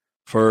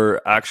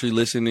for actually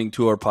listening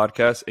to our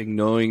podcast and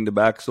knowing the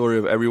backstory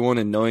of everyone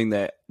and knowing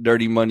that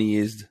dirty money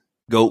is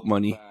GOAT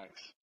money.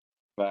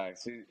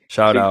 Facts.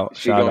 Shout out.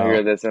 She gonna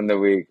hear this in the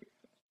week.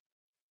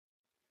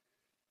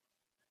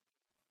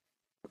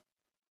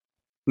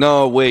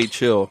 No, wait,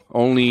 chill.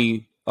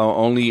 Only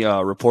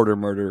reporter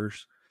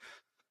murderers.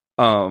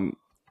 And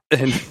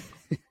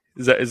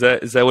is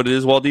that what it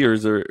is, Waldy, or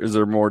is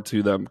there more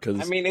to them?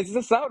 Because I mean, it's the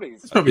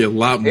Saudis. There's probably a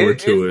lot more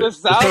to it. There's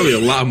probably a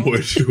lot more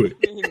to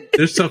it.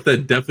 There's stuff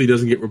that definitely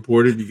doesn't get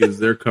reported because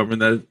they're covering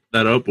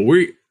that up. But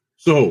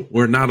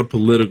we're not a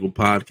political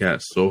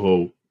podcast,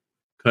 Soho.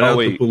 Cut out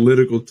the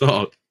political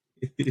talk.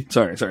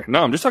 Sorry.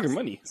 No, I'm just talking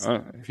money.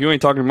 If you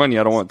ain't talking money,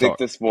 I don't want to talk.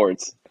 Stick to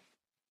sports.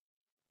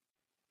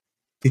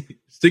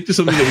 Stick to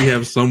something that we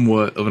have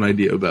somewhat of an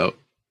idea about.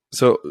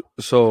 So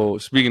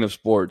speaking of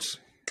sports,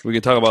 we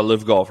can talk about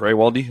Live Golf, right,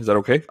 Waldy? Is that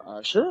okay?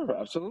 Sure,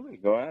 absolutely.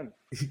 Go ahead.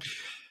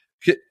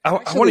 I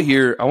want to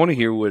hear. I want to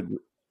hear what.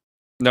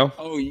 No.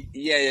 Oh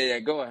yeah.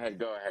 Go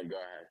ahead.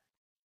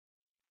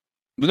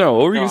 No,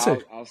 what were you gonna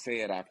say? I'll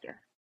say it after.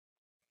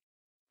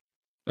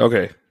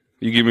 Okay,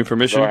 you give me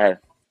permission. Go ahead.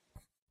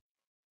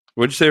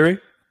 What'd you say, Ray?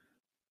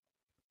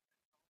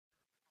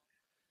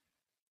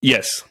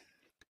 Yes,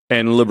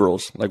 and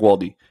liberals like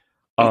Waldy.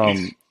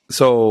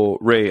 So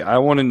Ray, I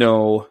want to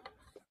know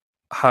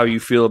how you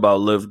feel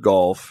about Live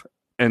Golf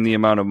and the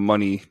amount of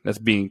money that's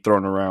being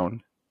thrown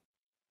around.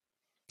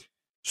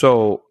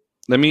 So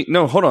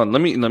hold on. Let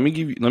me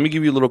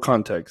give you a little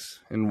context,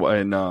 and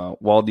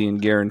Waldy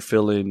and Garron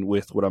fill in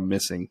with what I'm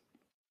missing.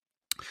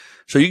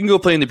 So you can go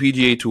play in the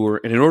PGA Tour,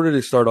 and in order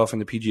to start off in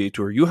the PGA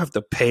Tour, you have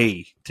to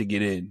pay to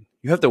get in.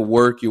 You have to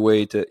work your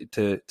way to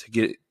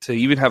get to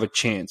even have a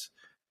chance.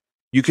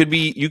 You could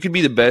be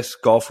the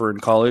best golfer in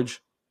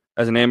college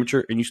as an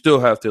amateur, and you still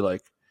have to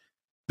like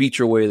beat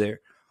your way there.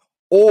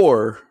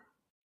 Or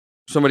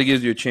somebody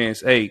gives you a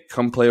chance. Hey,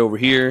 come play over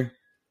here.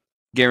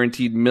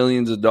 Guaranteed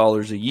millions of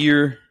dollars a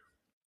year.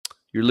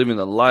 You're living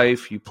the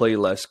life. You play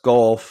less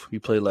golf. You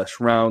play less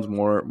rounds.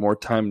 More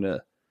time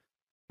to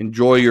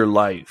enjoy your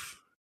life.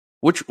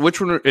 Which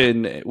one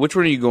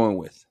are you going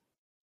with?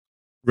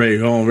 Ray,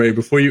 hold on, Ray.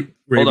 Before you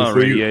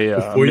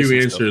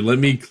answer, let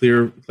me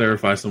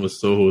clarify some of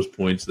Soho's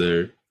points.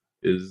 There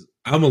is,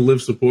 I'm a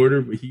Liv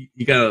supporter, but he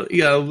got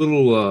a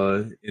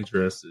little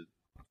interested.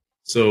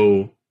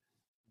 So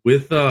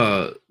with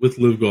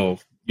Liv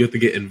Golf, you have to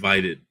get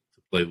invited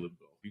to play Liv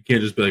Golf. You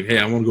can't just be like, hey,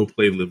 I want to go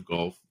play Liv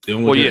Golf. They're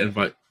only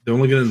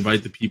going to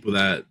invite the people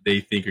that they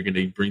think are going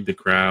to bring the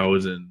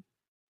crowds and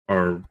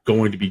are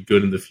going to be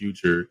good in the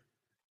future.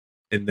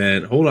 And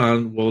then, hold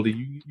on,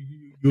 Waldy,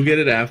 you'll get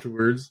it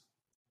afterwards.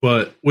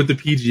 But with the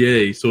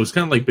PGA, so it's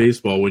kind of like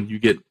baseball when you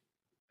get,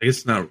 I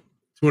guess not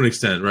to an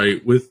extent,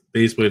 right? With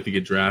baseball, you have to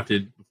get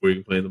drafted before you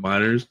can play in the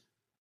minors.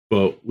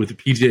 But with the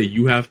PGA,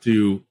 you have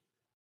to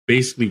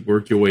basically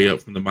work your way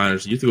up from the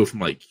minors. You have to go from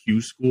like Q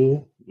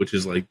school, which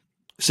is like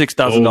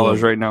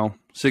 $6,000 right now.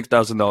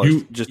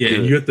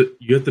 $6,000.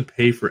 You have to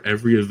pay for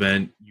every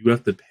event. You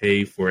have to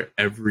pay for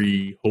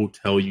every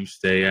hotel you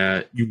stay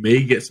at. You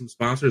may get some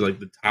sponsors, like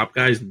the top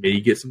guys may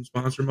get some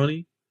sponsor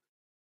money.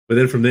 But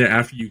then from there,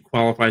 after you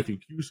qualify through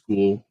Q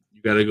school,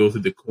 you got to go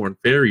through the Corn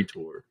Ferry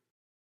Tour.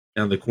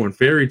 And on the Corn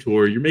Ferry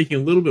Tour, you're making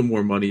a little bit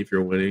more money if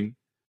you're winning,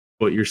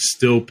 but you're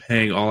still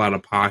paying all out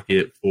of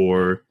pocket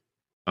for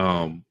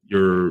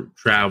your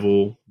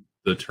travel,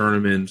 the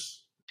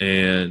tournaments,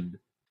 and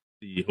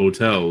the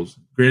hotels.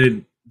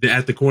 Granted,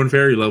 at the Corn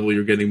Ferry level,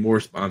 you're getting more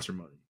sponsor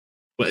money,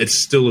 but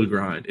it's still a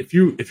grind. If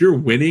you're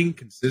winning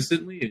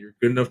consistently and you're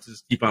good enough to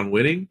just keep on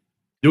winning,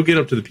 you'll get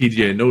up to the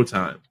PGA in no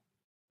time.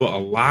 But a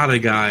lot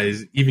of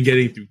guys, even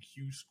getting through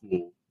Q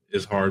school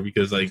is hard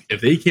because like if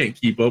they can't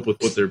keep up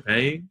with what they're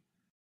paying,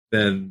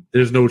 then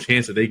there's no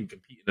chance that they can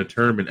compete in a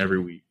tournament every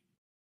week.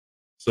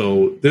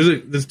 So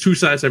there's two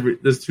sides to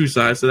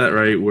that,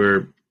 right?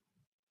 Where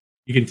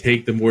you can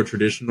take the more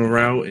traditional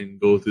route and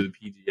go through the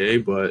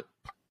PGA, but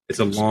it's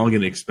a long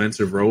and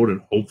expensive road,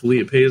 and hopefully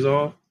it pays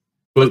off.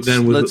 But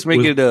let's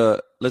make it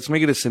a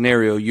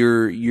scenario.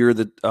 You're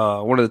the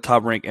one of the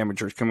top ranked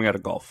amateurs coming out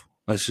of golf.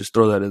 Let's just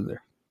throw that in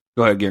there.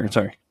 Go ahead, Garron.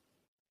 Sorry.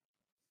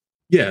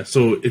 Yeah.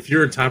 So if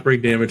you're a top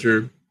ranked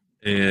amateur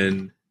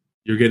and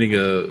you're getting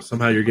an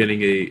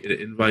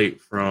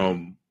invite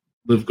from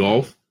Liv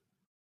Golf,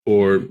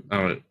 or I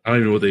don't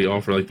even know what they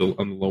offer like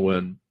on the low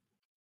end.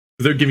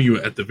 But they're giving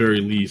you at the very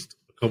least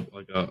a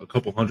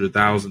couple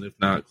 100,000, if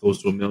not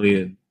close to $1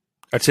 million.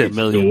 I'd say $1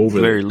 million at the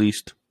very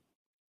least.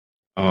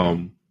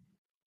 I'm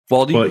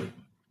Waldy?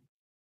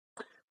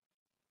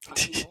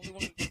 the only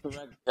one to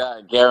correct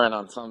Garron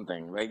on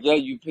something. Like, yeah,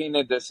 you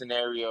painted the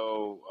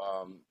scenario.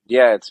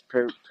 Yeah, it's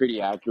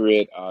pretty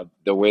accurate.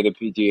 The way the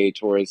PGA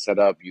Tour is set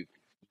up, you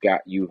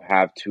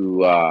have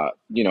to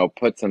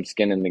put some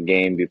skin in the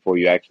game before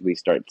you actually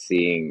start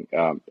seeing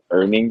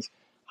earnings.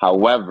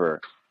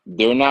 However,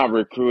 they're not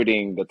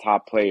recruiting the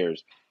top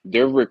players.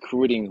 They're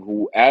recruiting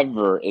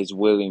whoever is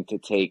willing to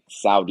take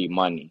Saudi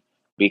money,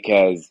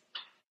 because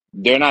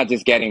they're not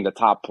just getting the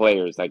top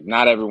players. Like,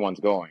 not everyone's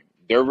going.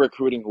 They're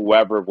recruiting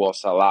whoever will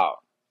sell out.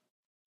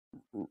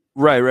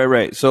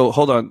 Right. So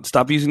hold on.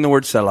 Stop using the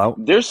word sellout.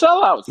 They're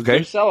sellouts. Okay. They're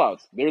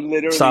sellouts. They're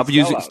literally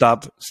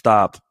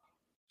Stop.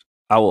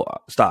 I will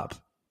stop.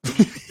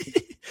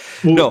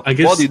 Well, no, I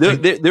guess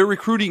Waldy,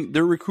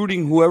 they're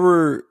recruiting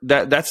whoever.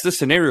 That's the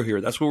scenario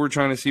here. That's what we're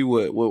trying to see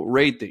what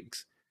Ray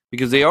thinks,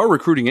 because they are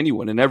recruiting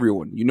anyone and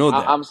everyone. You know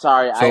that. I'm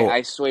sorry. So,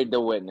 I swayed the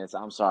witness.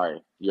 I'm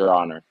sorry, Your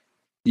Honor.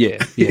 Yeah,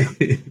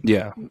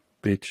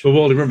 bitch. But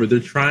Waldy, remember, they're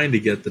trying to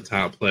get the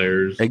top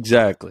players.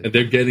 Exactly. And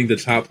they're getting the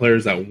top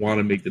players that want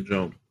to make the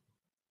jump.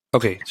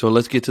 Okay, so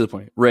let's get to the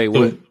point. Ray,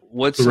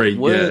 what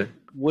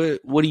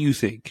do you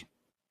think?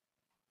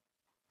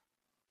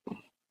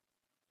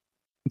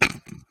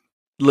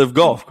 Live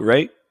Golf,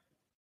 right?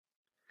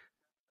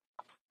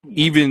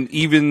 Even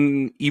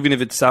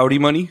if it's Saudi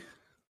money?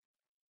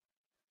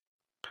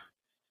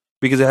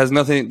 Because it has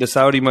nothing, the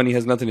Saudi money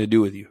has nothing to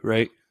do with you,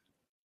 right?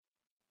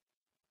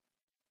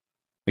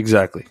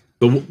 Exactly.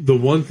 The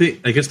one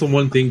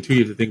thing too you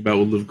have to think about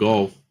with Live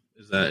Golf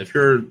is that if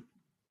you're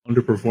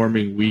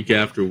underperforming week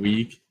after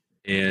week,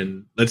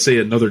 and let's say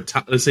a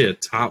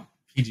top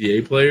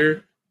PGA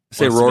player,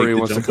 say Rory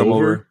wants to come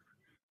over.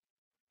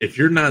 If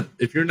you're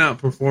not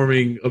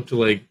performing up to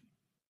like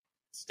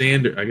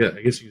standard, I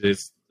guess you could say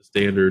it's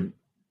standard.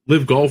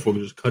 Live Golf will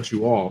just cut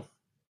you off.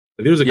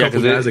 Like, there was a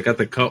couple guys that got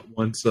the cut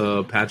once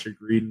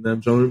Patrick Reed and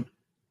them joined.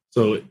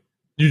 So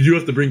you do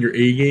have to bring your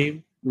A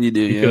game. You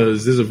do,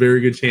 because there's a very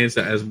good chance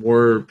that as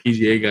more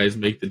PGA guys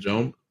make the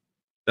jump,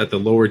 that the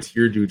lower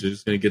tier dudes are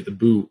just going to get the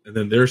boot, and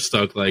then they're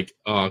stuck like,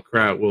 oh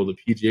crap, well the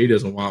PGA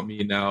doesn't want me,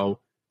 and now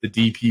the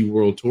DP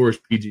World Tour is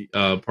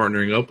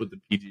partnering up with the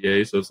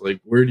PGA, so it's like,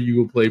 where do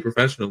you go play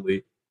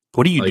professionally?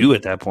 What do you do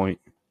at that point?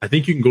 I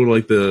think you can go to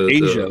like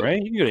Asia,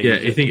 right? You can go to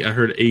Asia. I think I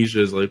heard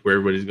Asia is like where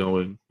everybody's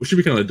going, which should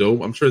be kind of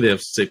dope. I'm sure they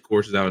have sick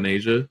courses out in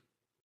Asia.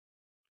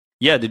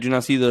 Yeah, did you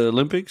not see the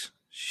Olympics?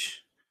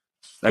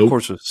 That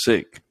course was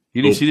sick.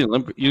 You didn't see the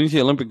Olympic? You didn't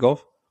see Olympic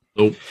golf?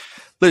 Nope.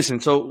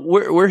 Listen, so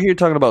we're here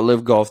talking about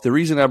Live Golf. The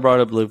reason I brought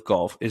up Live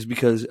Golf is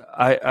because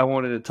I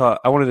wanted to talk.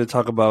 I wanted to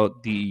talk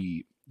about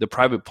the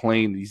private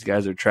plane these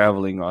guys are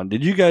traveling on.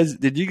 Did you guys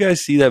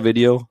see that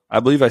video? I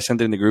believe I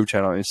sent it in the group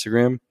chat on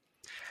Instagram.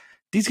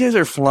 These guys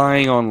are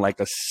flying on like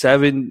a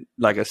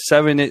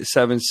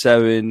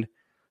 777,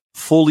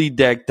 fully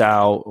decked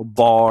out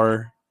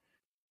bar,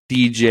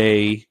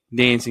 DJ,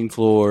 dancing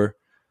floor,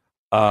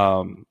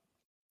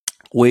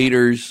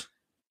 waiters.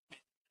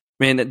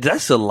 Man,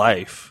 that's a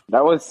life.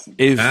 That was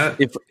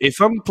if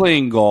I'm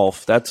playing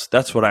golf,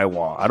 that's what I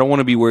want. I don't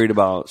want to be worried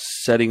about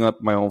setting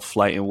up my own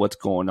flight and what's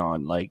going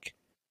on. Like,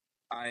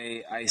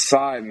 I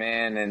saw it,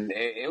 man, and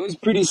it was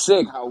pretty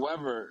sick.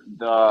 However,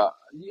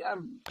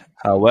 I'm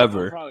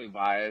probably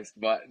biased,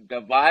 but the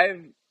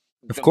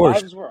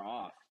vibes were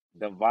off.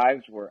 The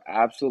vibes were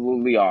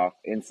absolutely off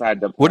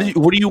inside the plane.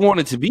 What do you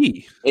want it to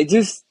be? It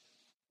just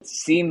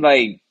seemed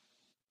like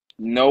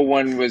no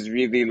one was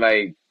really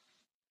like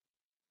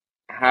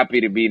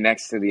happy to be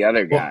next to the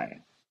other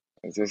guy.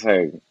 It's just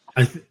like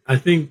I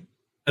think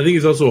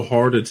it's also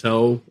hard to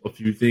tell a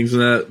few things in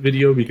that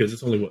video because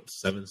it's only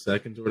 7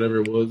 seconds or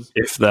whatever it was.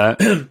 If that,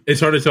 it's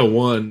hard to tell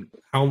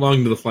how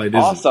long the flight is.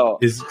 Also,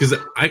 is because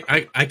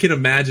I can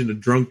imagine a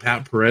drunk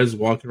Pat Perez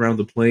walking around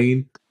the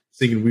plane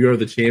singing "We Are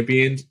the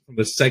Champions" from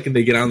the second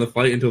they get on the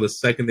flight until the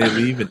second they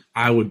leave, and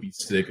I would be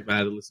sick if I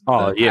had to listen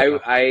to that. Yeah.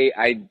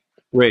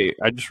 Wait,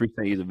 I just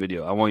resent you the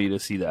video. I want you to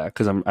see that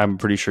because I'm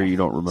pretty sure you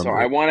don't remember. So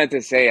I wanted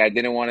to say I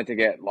didn't want it to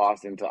get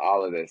lost into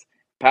all of this.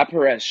 Pat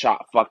Perez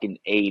shot fucking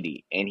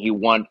 80 and he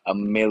won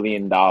 $1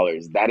 million.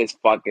 That is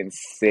fucking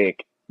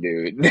sick,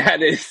 dude.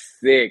 That is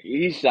sick.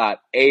 He shot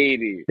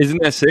 80.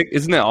 Isn't that sick?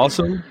 Isn't that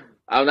awesome?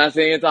 I'm not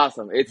saying it's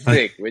awesome. It's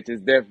sick, which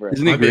is different.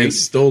 Isn't it great? Man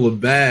stole a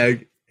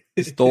bag.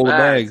 Stole the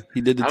bag. He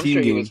did the I'm team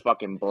sure game. He was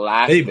fucking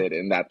blasted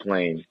in that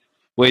plane.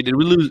 Wait, did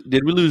we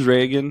lose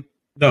Ray again?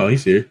 No,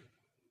 he's here.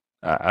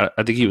 I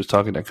think he was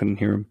talking. I couldn't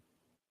hear him.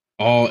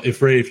 Oh,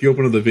 if you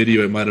open up the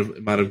video, it might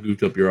have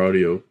goofed up your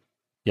audio.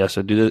 Yeah,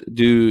 so do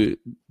the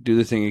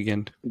thing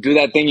again. Do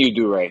that thing you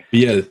do, Ray.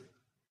 Yeah.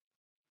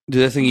 Do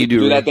that thing you do.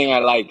 Do Ray. that thing I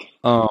like.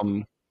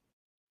 Oh,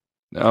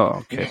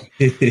 okay.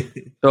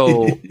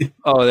 So,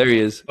 there he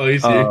is. Oh,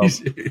 he's here. He's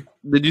here.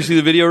 Did you see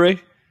the video,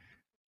 Ray?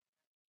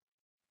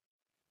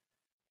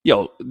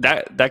 Yo,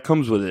 that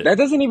comes with it. That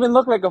doesn't even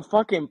look like a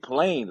fucking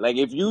plane. Like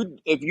if you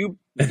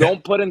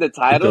don't put in the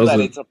title that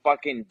it's a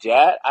fucking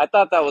jet, I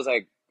thought that was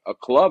like a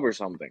club or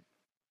something.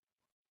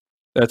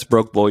 That's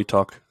broke boy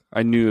talk.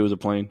 I knew it was a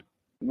plane.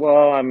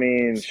 Well, I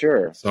mean,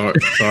 sure. Sorry,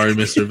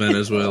 Mr.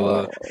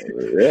 Venezuela.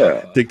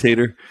 Yeah,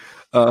 dictator.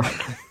 I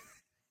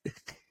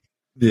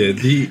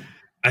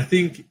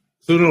think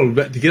so. No,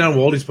 to get on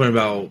Waldy's point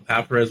about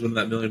Pat Perez winning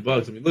that $1 million.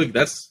 I mean, look,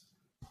 that's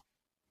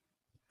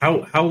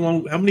how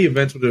long? How many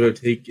events would it have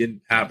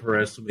taken Pat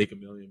Perez to make $1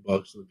 million in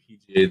the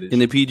PGA? In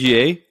the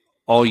PGA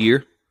all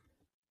year,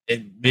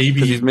 and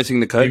maybe he's missing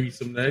the cut. Maybe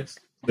some next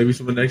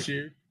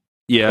year.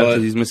 Yeah,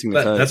 because he's missing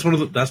the cut. That's one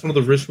of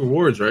the risk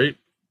rewards, right?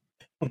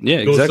 Yeah,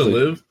 exactly. To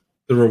live,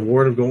 the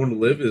reward of going to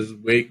live is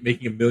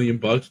making $1 million,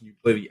 and you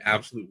play the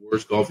absolute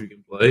worst golf you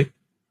can play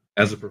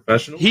as a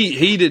professional.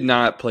 He did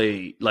not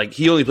play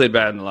he only played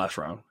bad in the last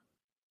round.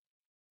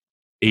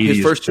 80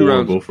 his first two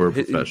rounds for a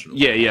professional.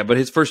 Yeah, but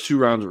his first 2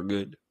 rounds were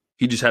good.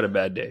 He just had a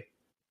bad day.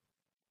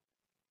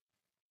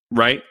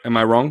 Right? Am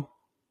I wrong?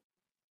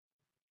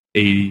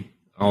 80.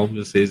 All I'm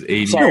gonna say is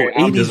 80. Sorry,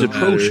 80 is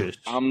atrocious.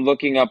 I'm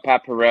looking up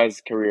Pat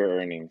Perez's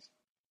career earnings.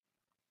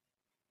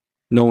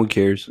 No one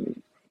cares.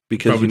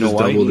 Because Probably you know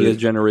why? He has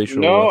generational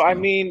No, wealth I now.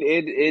 mean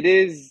it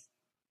is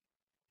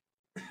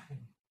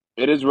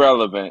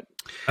relevant.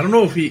 I don't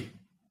know if he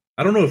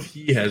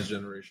has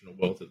generational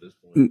wealth at this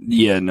point.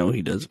 Yeah, no,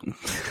 he doesn't.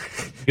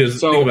 Because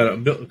think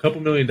about it, a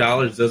couple $1 million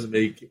doesn't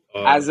make.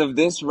 As of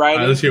this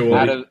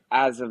writing,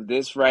 as of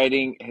this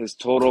writing, his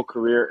total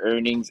career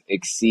earnings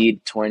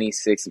exceed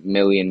 $26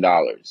 million.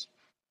 All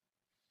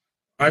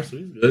right, so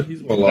he's good.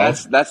 He's well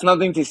off. That's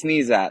nothing to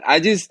sneeze at.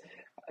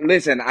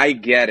 Listen. I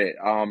get it.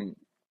 I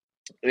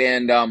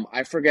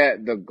forget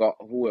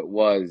who it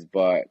was,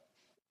 but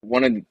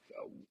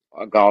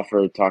a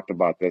golfer talked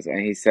about this,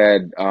 and he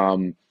said,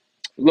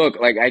 look,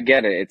 like, I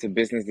get it. It's a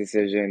business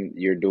decision.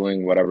 You're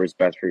doing whatever is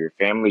best for your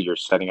family. You're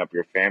setting up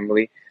your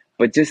family,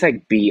 but just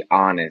like be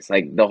honest.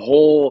 Like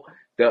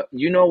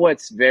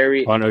what's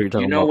very,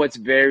 what's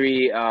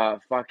very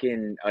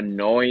fucking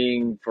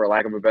annoying, for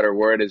lack of a better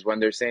word, is when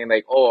they're saying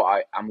like, oh,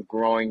 I'm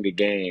growing the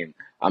game.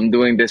 I'm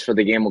doing this for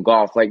the game of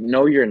golf. Like,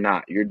 no, you're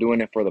not. You're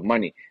doing it for the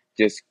money.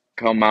 Just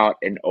come out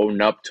and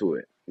own up to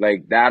it.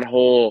 Like that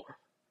whole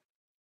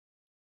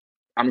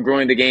I'm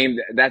growing the game.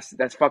 That's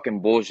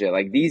fucking bullshit.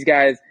 Like these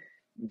guys,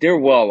 they're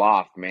well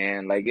off,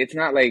 man. Like it's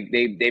not like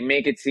they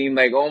make it seem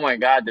like, oh my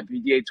God, the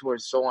PGA Tour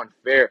is so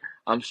unfair.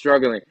 I'm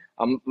struggling.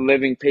 I'm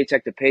living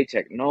paycheck to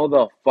paycheck. No,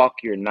 the fuck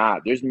you're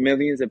not. There's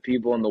millions of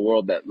people in the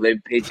world that live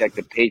paycheck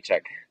to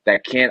paycheck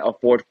that can't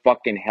afford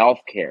fucking health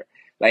care.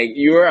 Like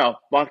you're a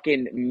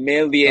fucking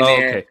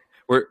millionaire.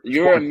 okay.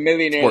 You're a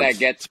millionaire that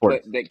gets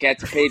sports. that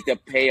gets paid to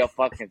pay a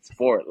fucking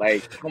sport.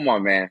 Like, come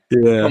on, man.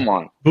 Yeah. Come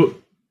on. But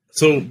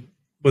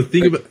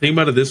think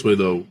about it this way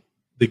though: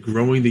 the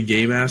growing the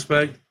game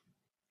aspect.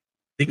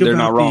 Think They're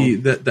about not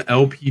wrong. the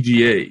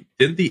LPGA.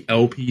 Didn't the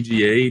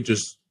LPGA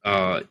just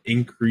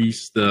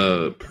increase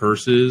the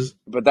purses?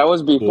 But that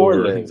was before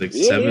For, I Live. think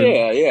it's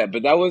like Yeah.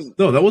 But that was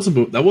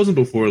that wasn't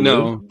before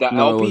Live. the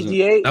No,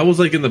 LPGA. That was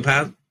like in the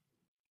past.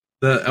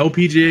 The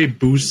LPGA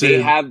boosted.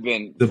 They have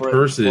been the for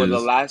purses the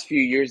last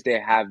few years. They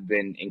have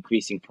been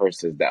increasing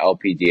purses. The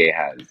LPGA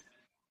has.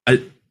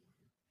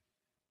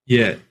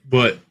 Yeah,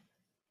 but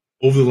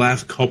over the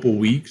last couple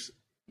weeks,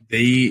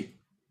 I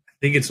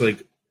think it's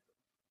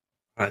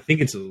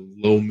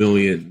low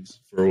millions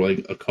for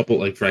like a couple,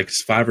 like for like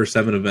 5 or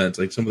 7 events,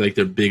 like some of like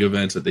their big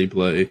events that they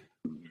play.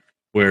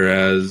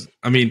 Whereas,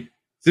 I mean,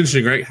 it's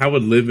interesting, right? How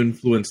would Live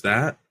influence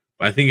that?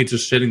 But I think it's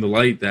just shedding the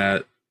light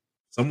that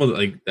some of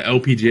the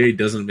LPGA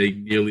doesn't make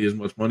nearly as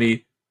much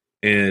money,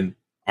 and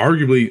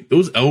arguably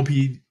those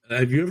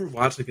Have you ever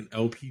watched like an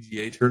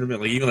LPGA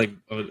tournament, like even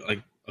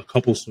like a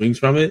couple swings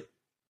from it?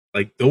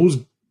 Like those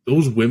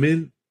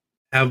women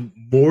have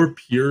more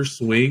pure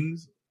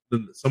swings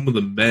than some of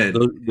the men.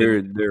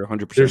 They're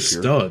 100%. They're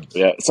studs.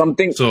 Yeah,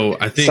 So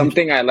I think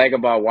something I like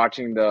about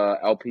watching the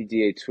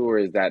LPGA tour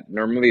is that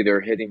normally they're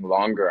hitting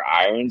longer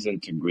irons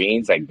into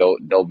greens. Like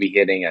they'll be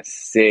hitting a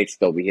 6,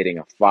 they'll be hitting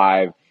a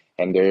 5,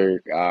 and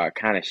they're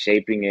kind of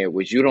shaping it,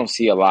 which you don't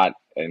see a lot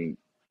in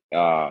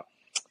the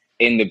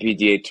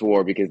PGA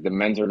tour because the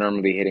men's are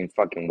normally hitting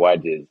fucking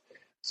wedges.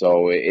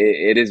 So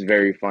it is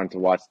very fun to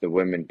watch the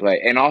women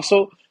play, and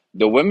also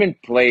the women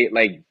play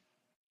like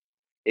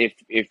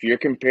if you're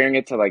comparing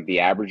it to like the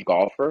average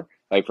golfer,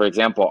 like for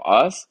example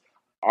us,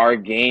 our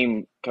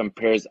game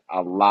compares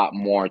a lot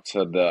more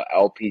to the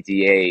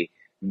LPGA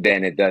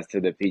than it does to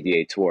the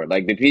PGA Tour.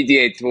 Like the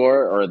PGA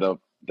Tour or the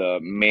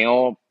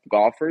male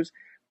golfers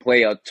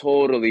play a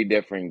totally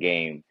different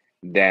game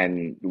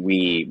than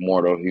we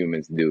mortal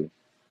humans do.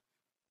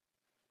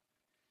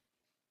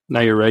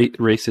 Now you're right.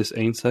 Racist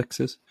ain't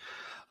sexist.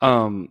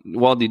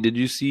 Waldy, did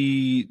you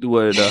see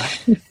what?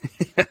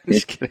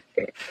 Just kidding.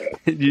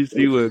 Did you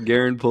see what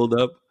Garron pulled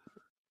up?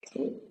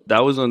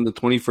 That was on the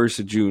 21st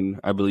of June,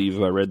 I believe.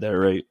 If I read that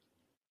right.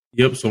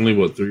 Yep. It's only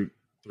what 3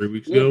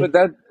 weeks Yeah, ago. but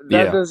that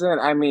Yeah. doesn't.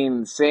 I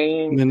mean,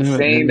 saying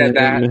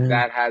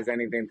that has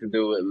anything to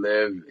do with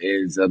Live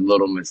is a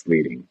little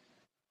misleading.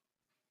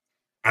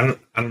 I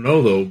don't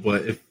know though,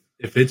 but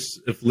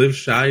if Liv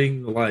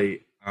shining the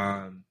light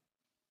on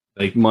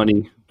like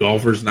Money.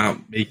 golfers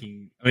not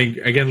making, I mean,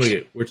 again,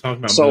 look, we're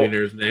talking about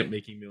millionaires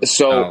making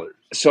millions of dollars.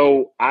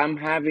 So I'm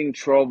having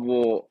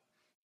trouble,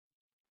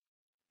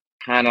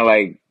 kind of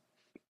like,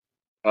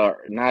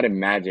 not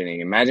imagining.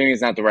 Imagining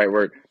is not the right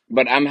word,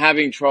 but I'm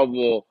having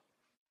trouble,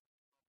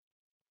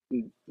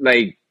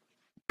 like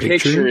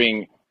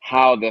picturing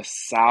how the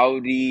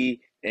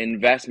Saudi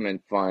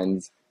investment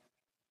funds,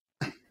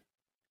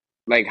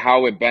 like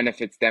how it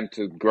benefits them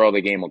to grow the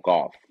game of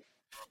golf.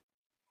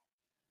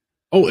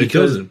 Oh, it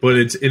doesn't, but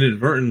it's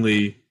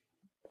inadvertently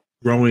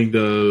growing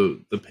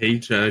the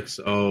paychecks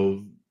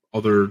of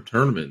other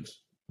tournaments.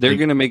 They're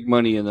going to make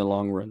money in the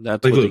long run.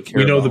 That's like, what look, they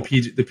care we know about.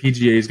 the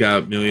PGA's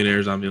got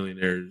millionaires on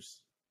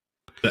millionaires.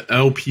 The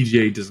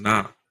LPGA does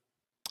not.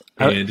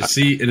 And to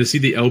see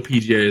the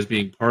LPGA as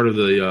being part of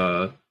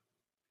the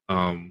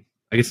I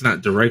guess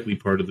not directly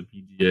part of the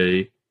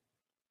PGA,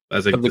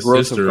 as like the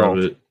sister of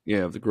it.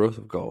 Yeah, of the growth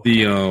of golf.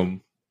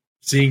 The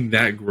seeing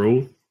that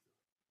growth,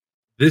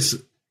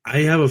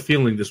 I have a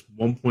feeling this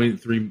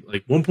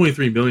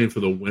 1.3 million for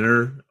the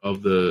winner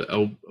of the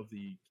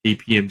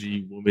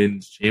KPMG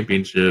Women's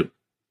Championship.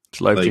 It's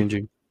life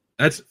changing.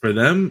 That's for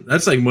them.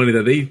 That's like money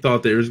that they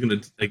thought they was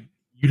gonna like.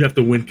 You'd have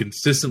to win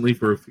consistently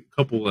for a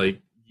couple like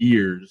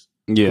years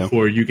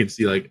before you can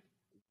see like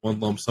one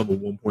lump sum of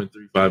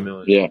 1.35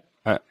 million.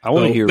 Yeah, I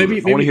want to hear. I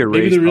want to hear.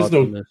 Maybe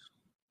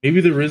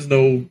there is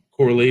no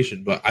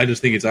correlation, but I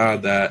just think it's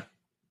odd that.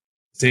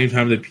 Same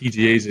time the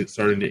PGA is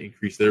starting to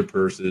increase their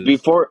purses. They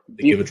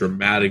give a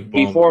dramatic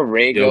bump. Before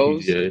Ray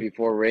jumps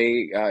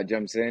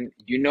in,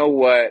 you know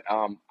what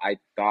I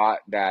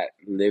thought that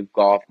Live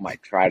Golf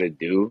might try to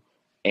do,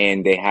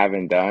 and they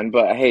haven't done,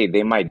 but hey,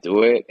 they might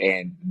do it,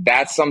 and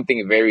that's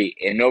something very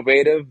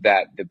innovative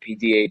that the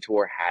PGA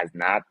Tour has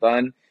not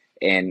done,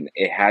 and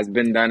it has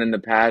been done in the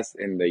past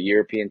in the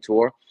European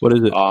Tour. What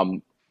is it?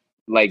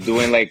 Like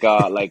doing like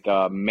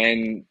a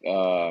men,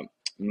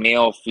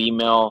 male,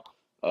 female.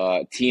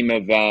 Team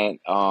event,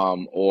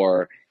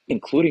 or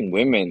including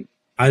women.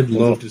 I'd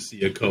love to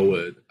see a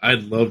co-ed.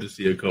 I'd love to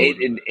see a co-ed.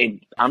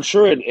 I'm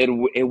sure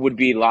it would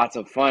be lots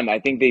of fun. I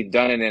think they've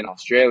done it in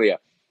Australia.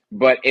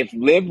 But if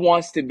Liv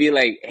wants to be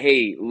like,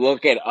 hey,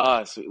 look at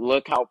us,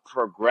 look how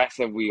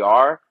progressive we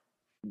are,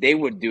 they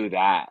would do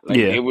that. Like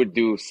Yeah. they would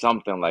do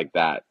something like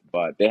that.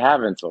 But they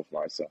haven't so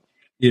far. So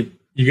You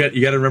got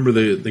to remember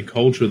the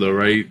culture though,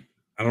 right?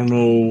 I don't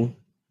know.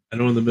 I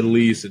know in the Middle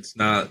East, it's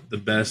not the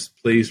best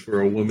place for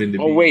a woman to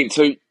be. Oh wait,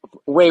 so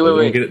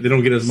wait. They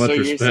don't get as much So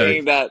you're respect.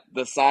 saying that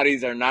the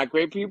Saudis are not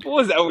great people?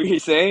 Is that what you're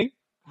saying?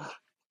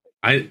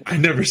 I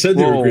never said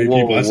they were great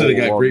people. I said they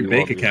got great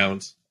bank Waldy.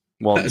 accounts.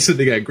 Waldy. I said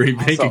they got great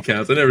bank Also,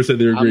 accounts. I never said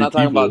they were I'm great not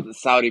talking people. about the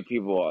Saudi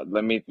people.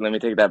 Let me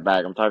take that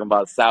back. I'm talking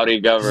about Saudi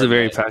government. This is a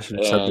very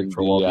passionate subject and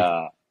for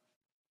Waldy.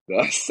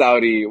 the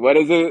Saudi. What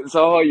is it?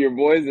 Soho, your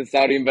boys, the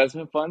Saudi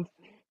investment fund.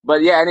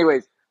 But yeah,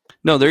 anyways,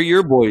 No, they're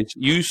your boys.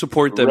 You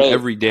support them Ray,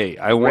 every day.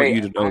 I want Ray,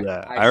 you to know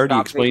that. I I already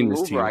stopped taking explained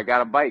this to Uber. you. I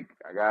got a bike.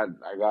 I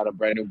got a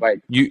brand new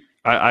bike.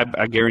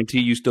 I guarantee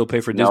you still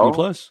pay for Disney No,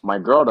 Plus. my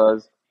girl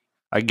does.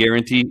 I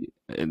guarantee.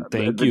 And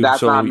thank you. That's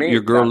So not me.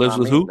 your girl That's lives not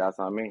with me. who? That's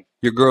not me.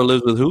 Your girl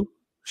lives with who?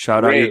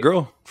 Shout out your Ray,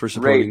 girl for Ray,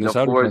 supporting the the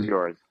Saudi floor is fund.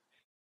 yours.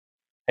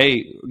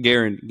 Hey,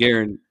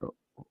 Garron.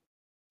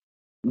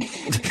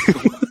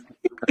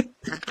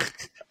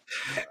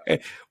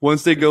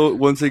 Once they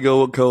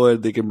go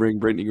co-ed, they can bring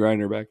Brittany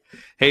Griner back.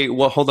 Hey,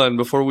 well, hold on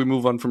before we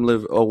move on from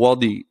Liv.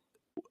 Waldy,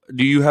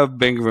 do you have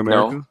Bank of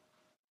America? No.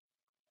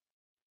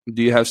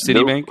 Do you have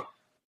Citibank? Nope.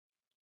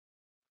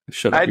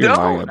 Shut up! I You're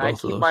lying don't. at I both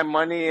of keep those. my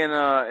money in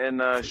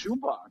a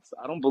shoebox.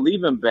 I don't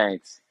believe in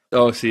banks.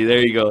 Oh, see, there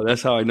you go.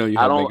 That's how I know you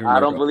have Bank of I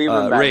America. don't believe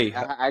in banks. Ray,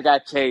 I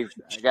got chased.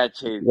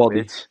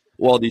 Waldy,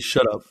 bitch.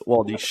 Shut up.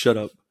 Waldy, shut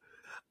up.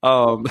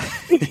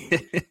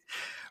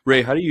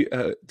 Ray, how do you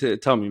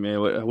tell me,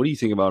 man? What do you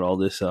think about all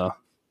this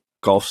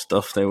golf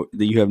stuff that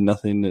you have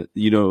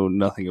you know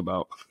nothing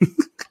about?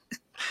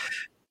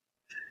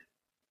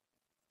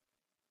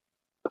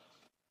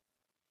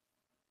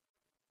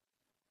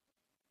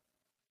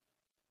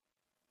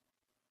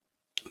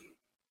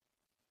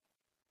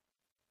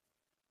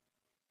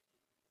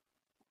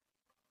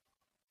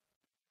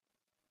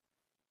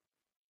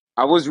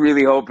 I was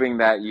really hoping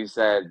that you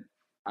said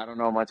I don't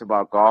know much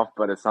about golf,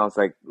 but it sounds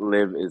like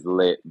Liv is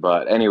lit.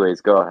 But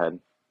anyways, go ahead.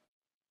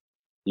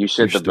 You You're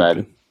shit the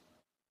bed.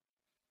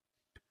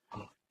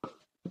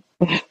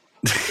 stupid.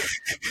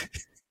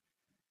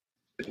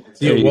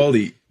 See,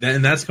 Waldy,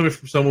 and that's coming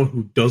from someone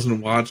who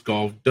doesn't watch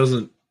golf,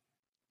 doesn't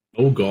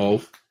know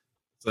golf.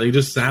 It's like it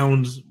just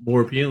sounds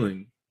more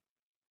appealing.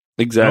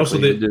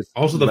 Exactly. And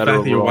also the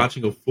fact that you're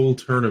watching a full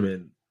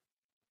tournament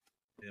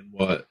and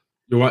what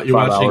you're watching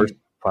 5 hours.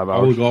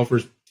 all the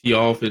golfers tee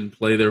off and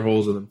play their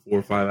holes in 4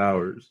 or 5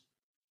 hours.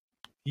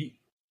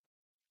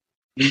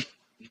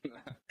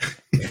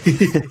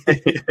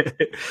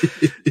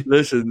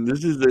 Listen,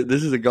 this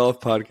is a golf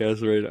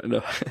podcast right now.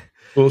 No.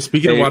 Well,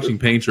 speaking of watching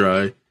paint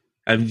dry,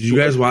 did you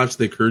guys watch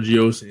the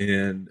Kyrgios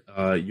and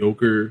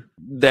Joker?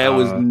 That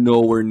was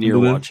nowhere near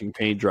watching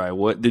paint dry.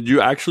 What did you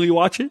actually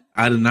watch it?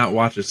 I did not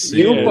watch a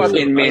single. You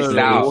fucking missed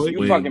out.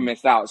 You fucking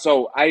missed out.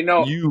 So I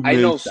know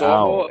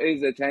Soho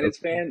is a tennis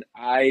fan.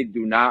 I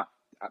do not.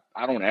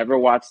 I don't ever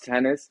watch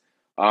tennis.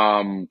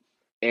 And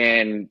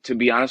to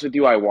be honest with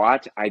you,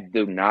 I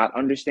do not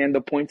understand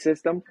the point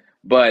system.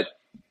 But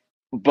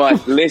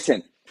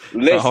listen.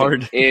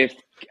 If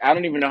I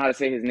don't even know how to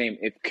say his name.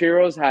 If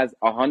Kyrgios has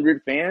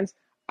 100 fans,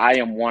 I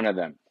am one of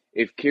them.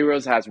 If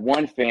Kyrgios has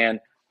 1 fan,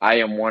 I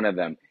am one of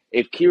them.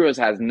 If Kyrgios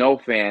has no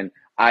fan,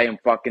 I am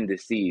fucking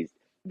deceased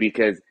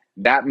because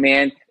that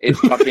man is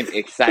fucking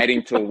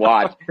exciting to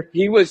watch.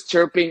 He was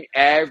chirping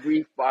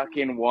every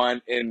fucking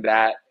one in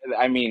that.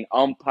 I mean,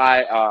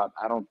 umpire.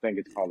 I don't think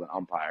it's called an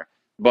umpire,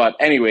 but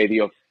anyway,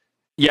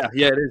 Yeah,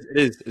 it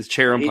is. It's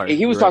chair umpire.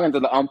 He was talking to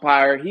the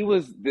umpire. He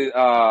was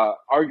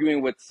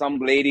arguing with some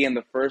lady in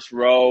the first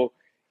row.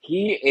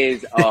 He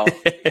is.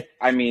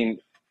 I mean,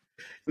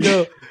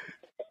 no.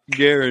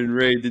 Garron,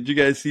 Ray, did you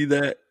guys see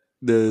that?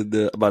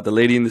 The about the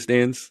lady in the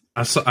stands?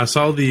 I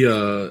saw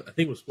the I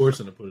think it was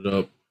Sportscenter put it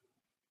up.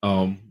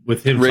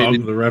 With him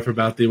talking to the ref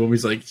about the woman.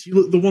 He's like,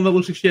 the one that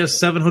looks like she has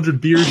 700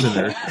 beers in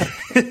her.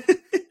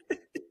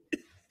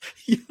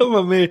 Yeah,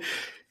 my man.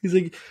 He's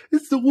like,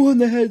 it's the one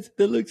that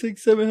looks like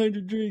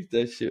 700 drinks.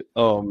 That shit.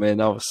 Oh man,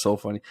 that was so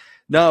funny.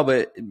 No,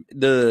 but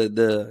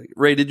the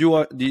Ray, did you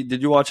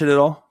watch it at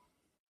all?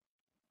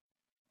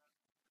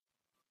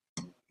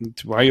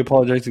 Why are you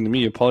apologizing to me?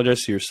 You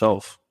apologize to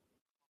yourself.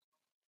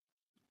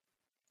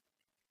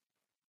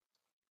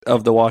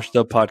 Of the Washed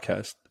Up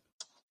podcast.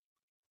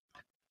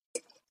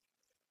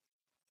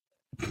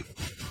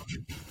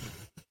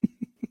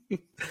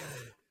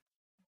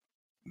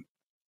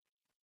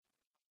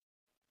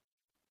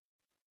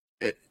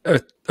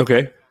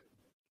 Okay.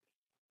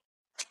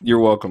 You're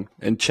welcome.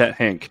 And Chet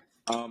Hank.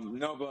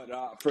 No,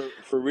 but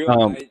for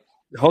real.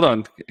 Hold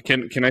on.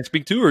 Can I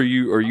speak too, or are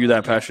you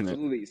that passionate?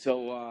 Absolutely.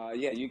 So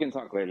yeah, you can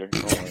talk later.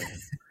 Don't worry.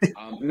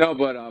 No,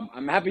 but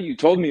I'm happy you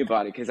told me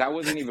about it because I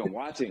wasn't even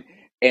watching.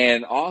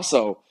 And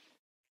also,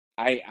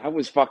 I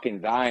was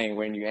fucking dying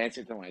when you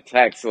answered to my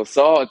text. So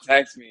Saul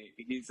texted me.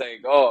 He's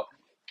like, "Oh,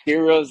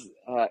 Heroes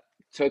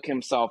took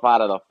himself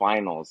out of the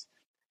finals."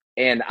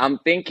 And I'm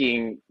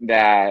thinking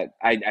that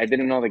I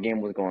didn't know the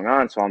game was going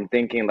on, so I'm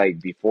thinking like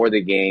before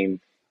the game,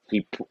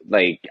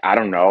 like I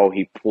don't know,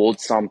 he pulled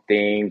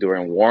something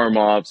during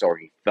warm-ups, or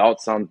he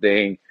felt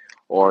something,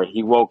 or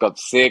he woke up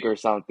sick or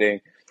something.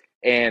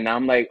 And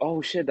I'm like,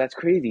 oh shit, that's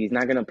crazy. He's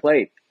not gonna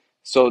play.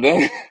 So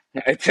then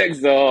I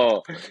text,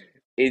 oh,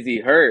 is he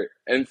hurt?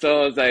 And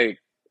so I was like,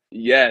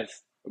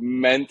 yes,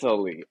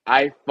 mentally.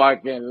 I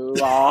fucking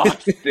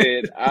lost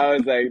it. I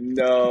was like,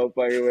 no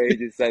fucking way he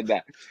just said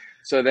that.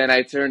 So then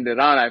I turned it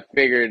on. I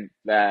figured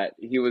that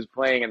he was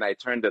playing and I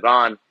turned it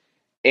on.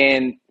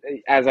 And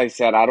as I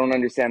said, I don't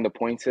understand the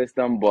point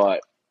system,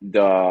 but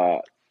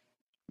the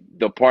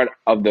the part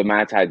of the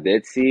match I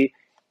did see,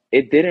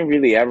 it didn't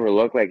really ever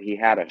look like he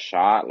had a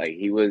shot. Like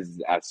he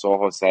was, as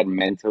Soho said,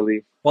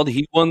 mentally. Well,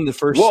 he won the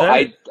first Well,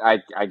 set.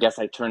 I guess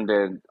I turned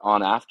it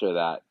on after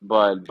that,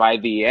 but by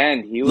the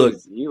end, Look,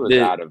 he was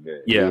out of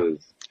it. He yeah,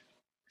 was.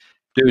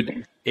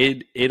 dude,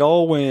 it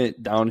all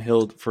went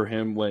downhill for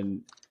him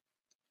when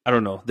I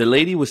don't know. The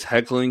lady was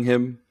heckling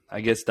him.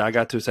 I guess that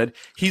got to his head.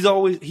 He's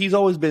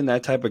always been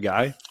that type of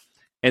guy,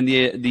 and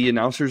the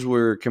announcers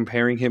were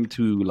comparing him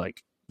to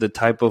like the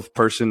type of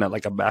person that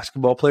like a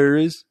basketball player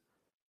is,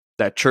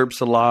 that chirps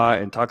a lot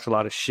and talks a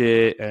lot of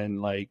shit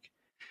and like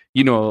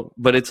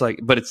but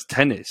it's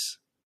tennis,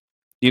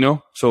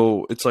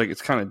 so it's like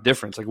it's kind of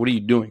different. It's like, what are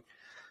you doing?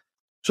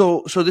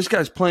 So this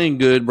guy's playing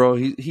good, bro.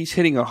 He's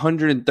hitting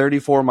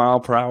 134 mile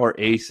per hour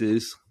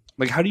aces.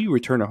 Like, how do you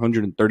return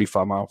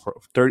 134 miles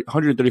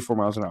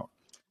an hour?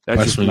 That's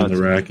By just swinging nuts.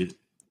 the racket.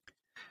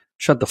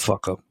 Shut the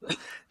fuck up.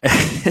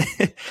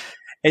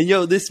 And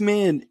yo, this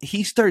man,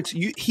 he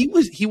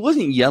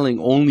wasn't yelling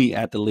only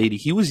at the lady.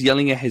 He was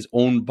yelling at his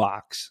own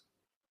box,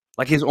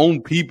 like his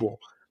own people.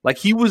 Like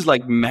he was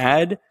like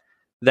mad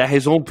that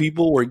his own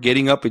people were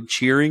getting up and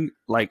cheering,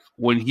 like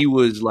when he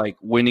was like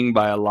winning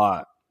by a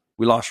lot.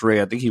 We lost Ray.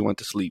 I think he went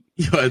to sleep.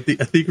 Yo, I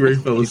think Ray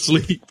fell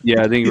asleep.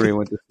 Yeah, I think Ray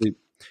went to sleep.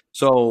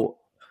 So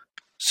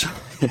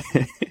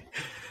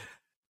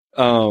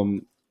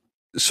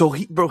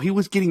he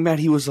was getting mad.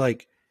 He was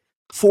like,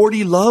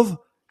 40 love.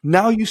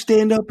 Now you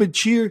stand up and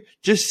cheer.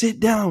 Just sit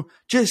down.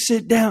 Just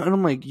sit down. And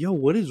I'm like, yo,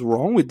 what is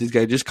wrong with this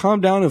guy? Just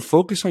calm down and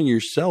focus on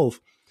yourself.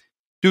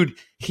 Dude,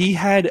 he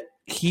had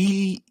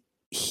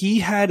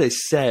a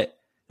set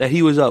that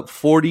he was up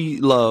 40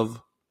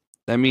 love.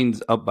 That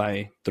means up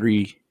by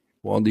 3,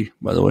 Waldy,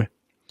 by the way.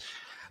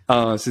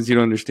 Since you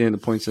don't understand the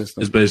point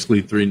system. It's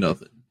basically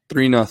 3-0.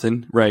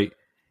 3-0, right.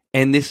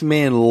 And this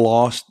man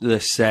lost the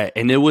set.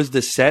 And it was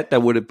the set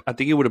that I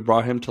think it would have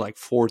brought him to like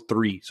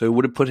 4-3. So it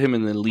would have put him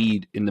in the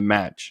lead in the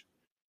match.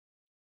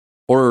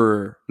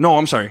 Or, no,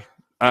 I'm sorry.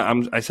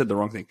 I said the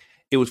wrong thing.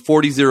 It was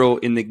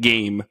 40-0 in the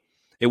game.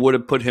 It would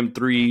have put him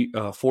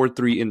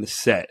 4-3 in the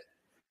set.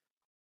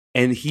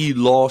 And he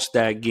lost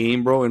that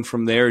game, bro. And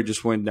from there, it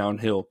just went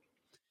downhill.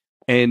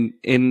 And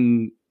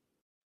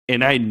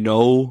I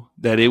know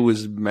that it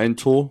was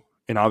mental.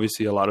 And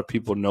obviously a lot of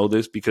people know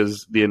this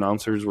because the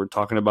announcers were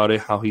talking about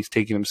it, how he's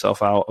taking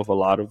himself out of a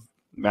lot of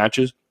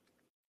matches.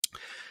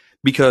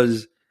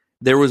 Because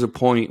there was a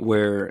point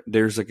where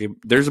there's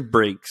a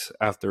breaks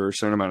after a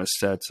certain amount of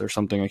sets or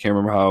something. I can't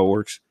remember how it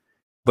works.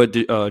 But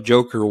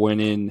Joker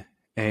went in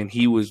and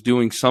he was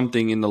doing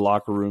something in the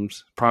locker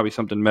rooms, probably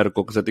something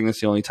medical, because I think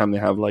that's the only time they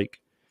have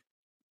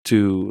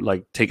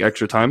to take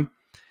extra time.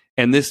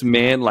 And this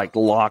man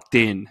locked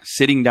in,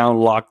 sitting down,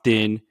 locked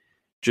in,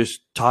 just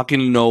talking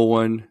to no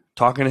one,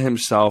 talking to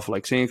himself,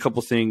 saying a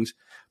couple things,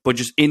 but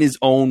just in his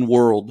own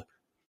world.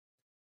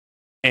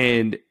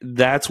 And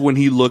that's when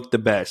he looked the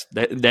best.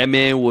 That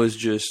man was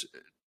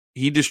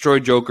he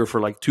destroyed Joker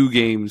for 2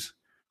 games,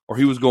 or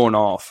he was going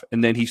off,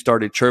 and then he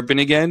started chirping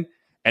again,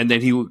 and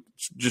then he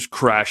just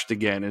crashed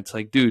again. It's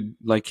like, dude,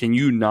 can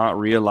you not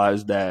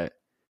realize that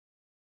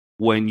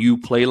when you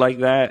play like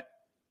that,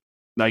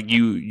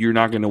 you're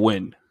not going to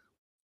win?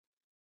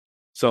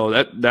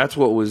 So that's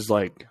what was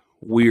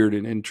weird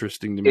and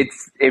interesting to me.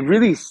 It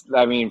really,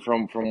 I mean,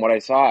 from what I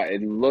saw,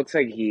 it looks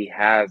like he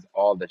has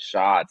all the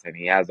shots and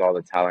he has all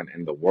the talent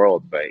in the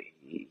world, but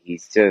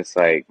he's just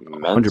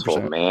mental,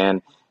 100%.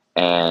 man.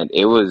 And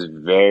it was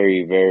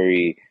very,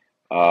 very,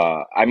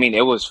 I mean,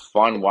 it was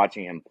fun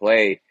watching him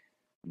play,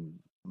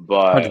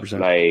 but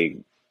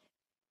 100%.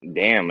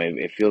 damn,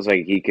 it feels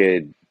like he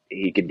could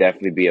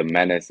definitely be a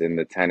menace in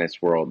the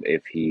tennis world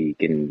if he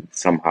can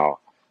somehow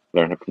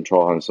learn to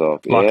control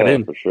himself. Lock it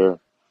in. For sure.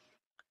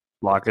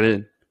 Lock it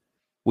in.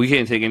 We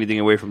can't take anything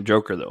away from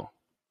Joker, though.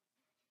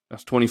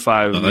 That's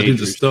 25 That majors.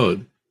 dude's a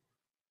stud.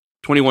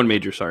 21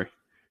 majors, sorry.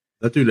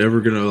 That dude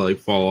ever gonna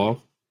fall off?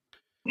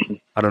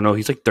 I don't know.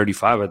 He's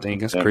 35, I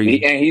think. That's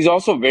crazy. And he's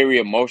also very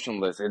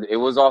emotionless. It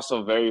was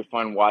also very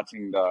fun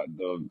watching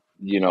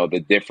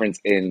the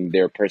difference in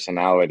their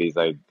personalities.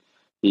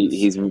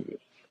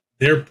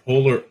 They're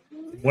polar.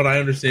 What I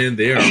understand,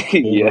 they are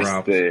polar Yes,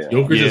 opposites. they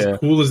are. Joker's as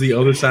cool as the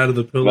other side of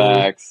the pillow,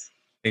 Facts.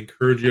 and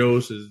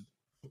Kyrgios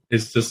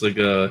is just like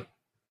a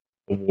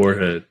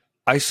warhead.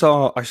 I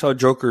saw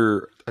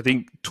Joker, I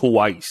think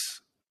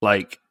twice,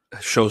 like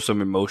show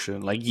some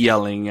emotion, like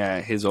yelling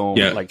at his own,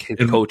 like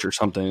his coach or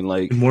something.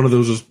 Like, and one of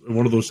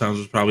those times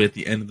was probably at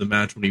the end of the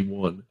match when he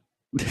won.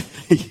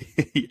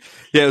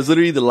 Yeah, it was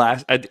literally the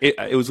last.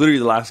 It was literally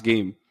the last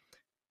game.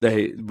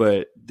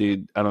 But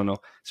dude, I don't know.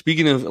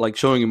 Speaking of like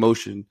showing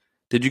emotion,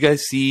 did you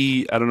guys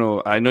see? I don't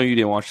know. I know you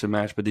didn't watch the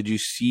match, but did you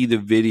see the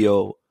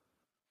video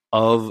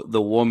of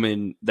the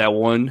woman that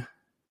won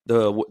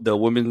the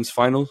women's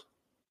finals?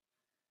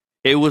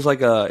 It was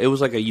like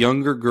a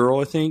younger girl.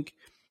 I think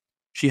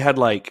she had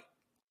like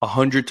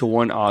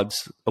 100-1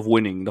 odds of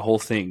winning the whole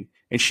thing,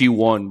 and she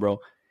won, bro.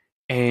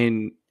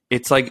 And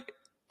it's like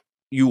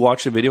you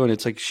watch the video, and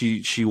it's like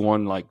she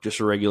won like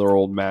just a regular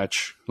old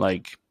match,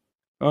 like.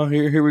 Oh,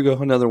 here we go,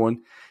 another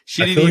one.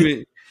 She didn't even.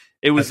 Like,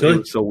 it was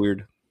so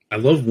weird. I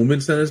love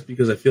women's tennis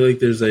because I feel like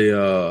there's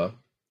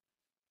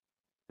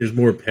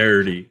more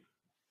parity.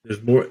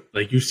 There's more,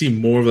 like, you see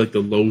more of like the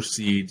low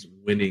seeds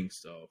winning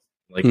stuff,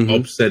 like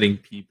upsetting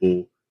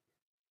people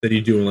than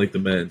you do in like the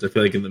men's. I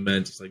feel like in the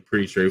men's it's like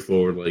pretty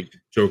straightforward. Like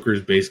Joker is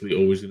basically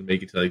always going to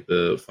make it to like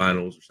the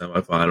finals or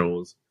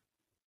semifinals.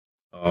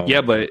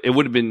 Yeah, but it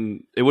would have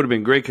been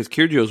great because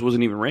Kyrgios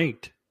wasn't even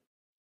ranked.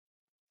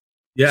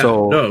 Yeah,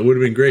 no, it would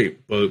have been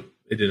great, but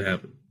it didn't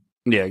happen.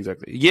 Yeah,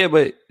 exactly. Yeah,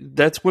 but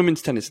that's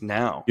women's tennis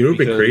now. You know what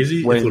would have been crazy?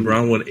 If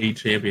LeBron won 8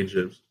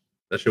 championships.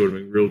 That shit would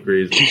have been real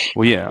crazy.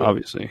 Well, yeah, but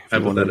obviously.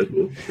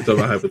 Hypothetical. We're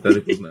talking about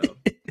hypotheticals now.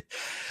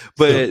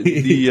 But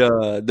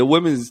the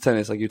women's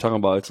tennis, like you're talking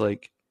about, it's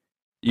like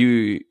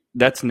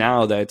that's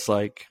now that's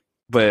like,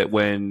 but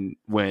when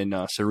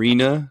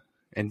Serena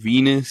and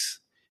Venus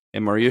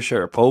and Maria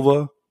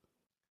Sharapova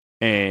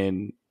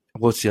and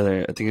what's the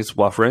other? I think it's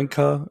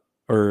Wawrinka.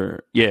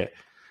 Or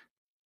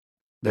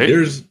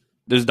there's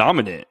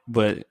dominant,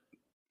 but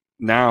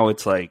now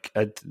it's like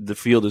the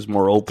field is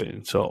more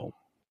open. So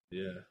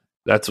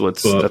that's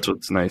what's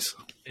nice.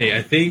 Hey,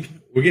 I think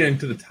we're getting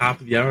to the top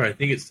of the hour. I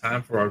think it's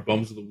time for our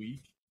bums of the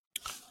week.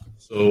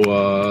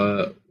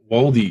 So,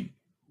 Waldy,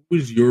 who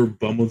is your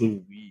bum of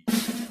the week?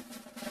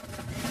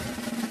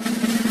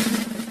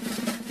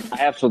 I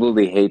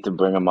absolutely hate to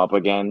bring him up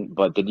again,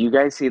 but did you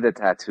guys see the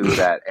tattoo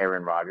that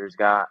Aaron Rodgers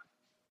got?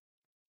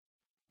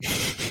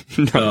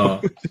 No.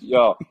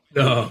 Yo.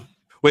 No.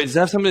 Wait, does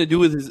that have something to do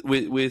with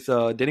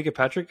Danica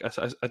Patrick?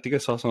 I think I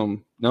saw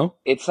some. No?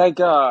 It's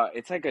like a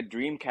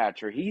dream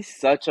catcher. He's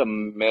such a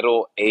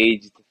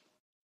middle-aged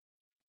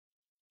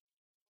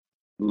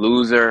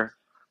loser.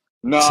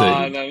 No.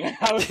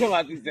 I was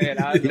about to say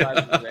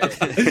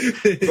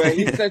it. But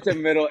he's such a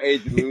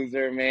middle-aged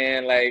loser,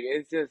 man. Like,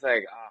 it's just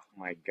like, oh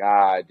my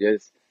God.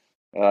 Just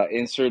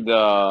insert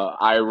the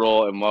eye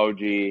roll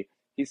emoji.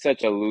 He's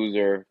such a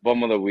loser.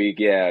 Bum of the week,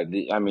 yeah.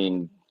 I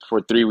mean, for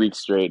 3 weeks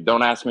straight.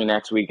 Don't ask me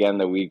next weekend,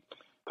 the week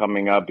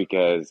coming up,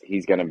 because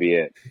he's gonna be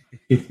it.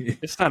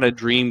 It's not a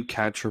dream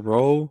catcher,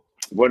 bro.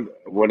 What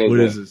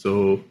is it?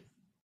 So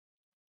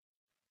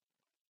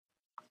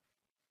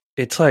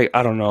it's like,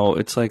 I don't know.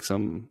 It's like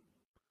some.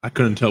 I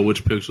couldn't tell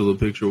which pixel the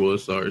picture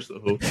was. Sorry,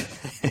 so.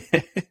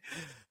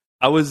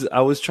 I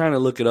was trying to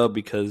look it up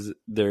because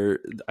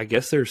I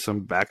guess there's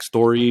some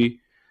backstory.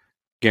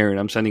 Garron,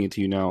 I'm sending it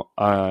to you now.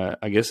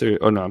 I guess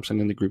I'm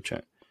sending the group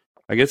chat.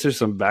 I guess there's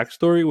some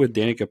backstory with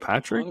Danica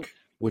Patrick,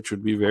 which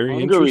would be very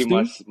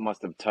interesting.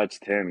 Must have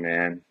touched him,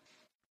 man.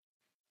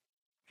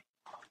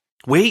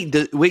 Wait,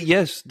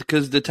 yes,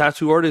 because the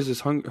tattoo artist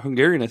is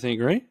Hungarian, I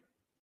think, right?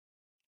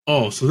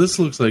 Oh, so this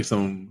looks like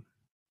some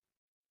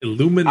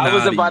Illuminati. I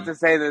was about to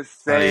say the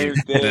same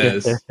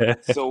thing.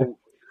 So,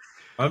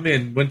 my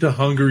man went to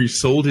Hungary,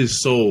 sold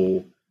his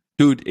soul.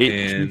 Dude,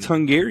 it's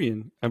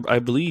Hungarian, I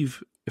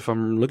believe, if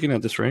I'm looking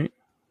at this right.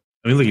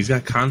 I mean, look, he's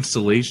got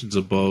constellations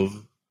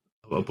above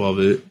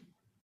it.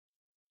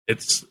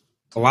 It's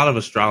a lot of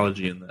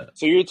astrology in that.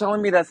 So you're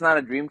telling me that's not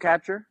a dream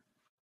catcher?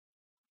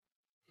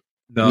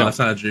 No, that's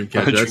not a dream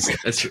catcher.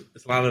 It's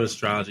a lot of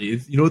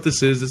astrology. You know what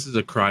this is? This is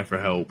a cry for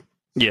help.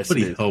 Yes,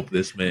 somebody help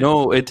this man.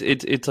 No, it's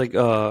like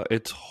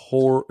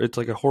it's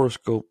like a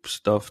horoscope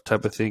stuff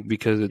type of thing,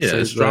 because it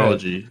says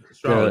astrology.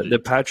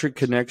 The Patrick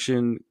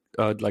connection,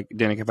 like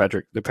Danica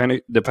Patrick.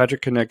 The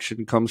Patrick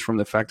connection comes from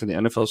the fact that the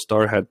NFL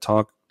star had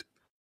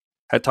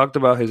talked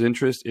about his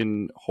interest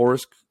in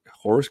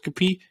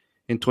horoscopy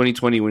in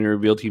 2020 when he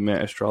revealed he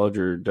met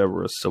astrologer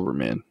Deborah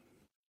Silverman.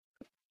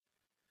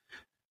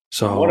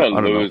 So what a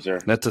I don't loser! Know.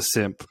 That's a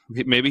simp.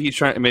 Maybe he's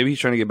trying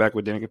to get back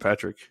with Danica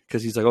Patrick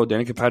because he's like, oh,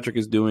 Danica Patrick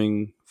is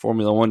doing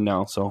Formula One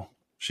now, so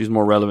she's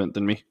more relevant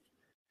than me.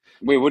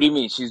 Wait, what do you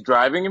mean? She's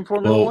driving in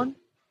Formula One?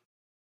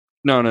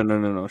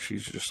 No.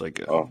 She's just like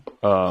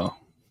a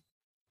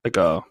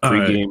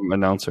pre-game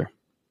announcer.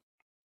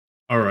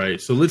 All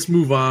right, so let's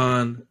move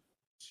on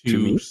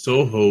to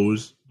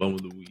Sojo's bum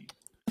of the week.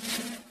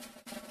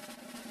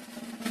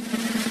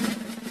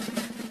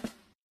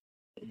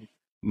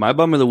 My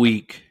bum of the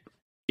week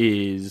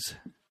is,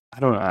 I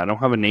don't know, I don't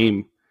have a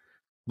name,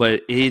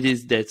 but it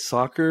is that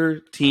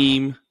soccer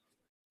team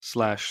 /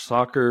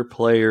 soccer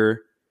player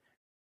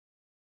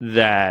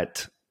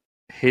that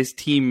his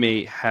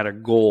teammate had a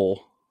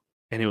goal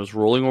and it was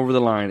rolling over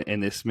the line,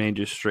 and this man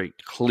just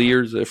straight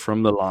clears it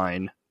from the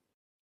line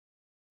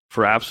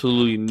for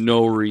absolutely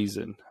no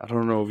reason. I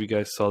don't know if you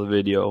guys saw the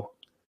video.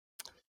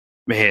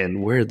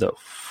 Man, where the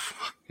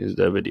fuck is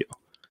that video?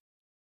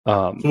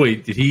 So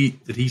wait, did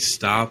he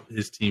stop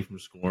his team from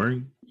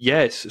scoring?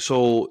 Yes.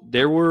 So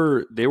they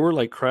were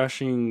like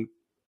crashing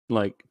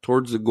like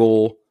towards the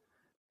goal.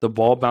 The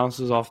ball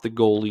bounces off the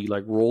goalie,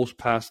 like rolls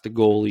past the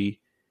goalie,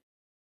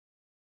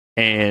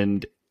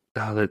 and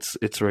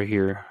it's right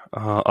here.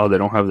 They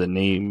don't have the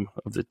name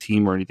of the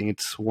team or anything.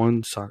 It's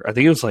one soccer. I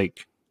think it was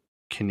like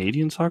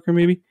Canadian soccer,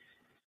 maybe.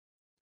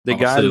 The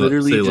guy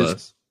literally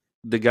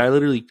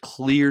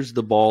clears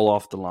the ball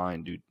off the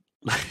line, dude.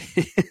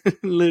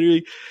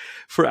 Literally,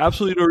 for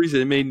absolutely no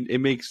reason.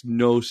 It makes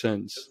no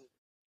sense.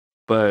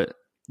 But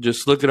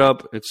just look it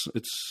up.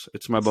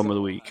 It's my bum of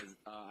the week.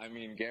 I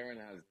mean, Garron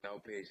has no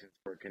patience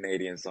for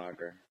Canadian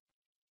soccer.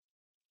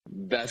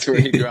 That's where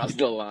he draws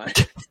the line.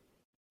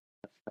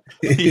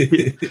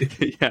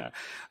 Yeah,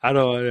 I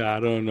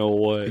don't know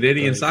what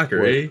Canadian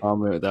soccer, eh?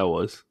 Comment that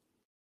was.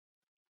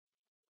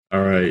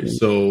 All right,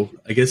 so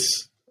I guess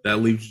that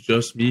leaves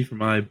just me for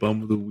my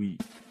bum of the week.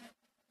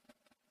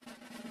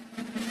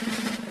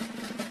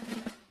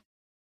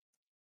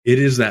 It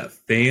is that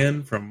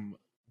fan from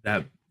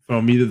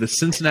either the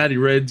Cincinnati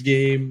Reds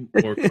game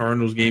or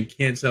Cardinals game,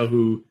 can't tell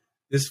who.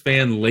 This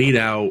fan laid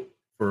out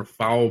for a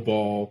foul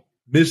ball,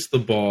 missed the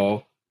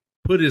ball,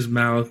 put his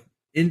mouth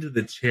into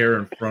the chair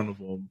in front of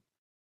him.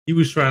 He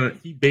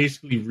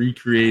basically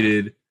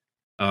recreated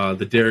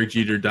the Derek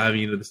Jeter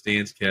diving into the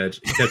stands catch,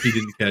 except he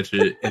didn't catch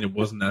it, and it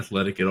wasn't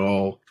athletic at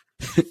all.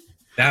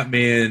 That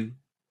man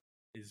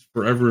is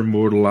forever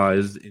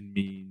immortalized in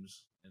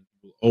memes and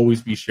will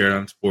always be shared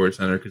on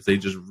SportsCenter because they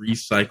just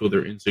recycle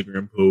their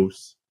Instagram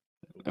posts.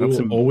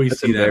 We'll always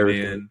see that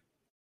man.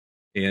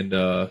 And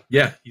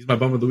yeah, he's my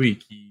bum of the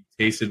week. He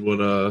tasted what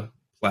a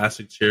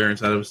plastic chair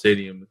inside of a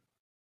stadium.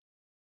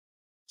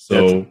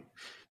 So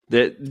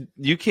that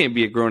you can't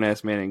be a grown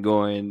ass man and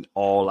going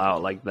all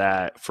out like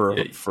that for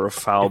a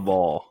foul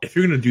ball. If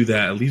you're gonna do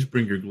that, at least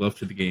bring your glove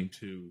to the game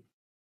too,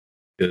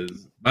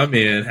 because my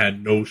man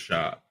had no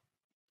shot.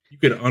 You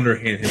could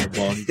underhand him the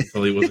ball, and you could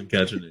tell he wasn't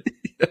catching it.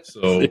 Yes.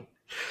 So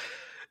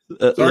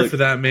sorry for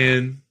that,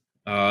 man.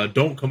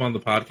 Don't come on the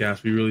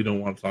podcast. We really don't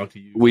want to talk to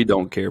you. We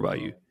don't care about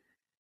you.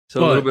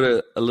 So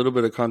a little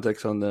bit of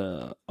context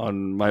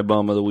on my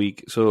bum of the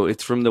week. So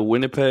it's from the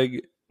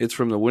Winnipeg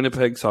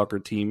soccer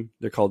team.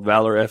 They're called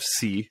Valor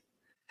FC.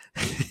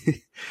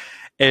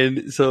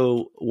 And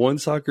so One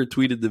Soccer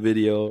tweeted the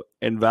video,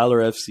 and Valor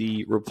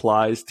FC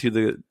replies to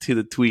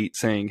the tweet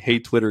saying, "Hey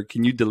Twitter,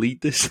 can you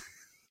delete this?"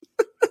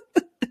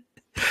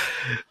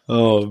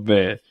 Oh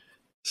man.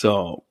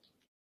 So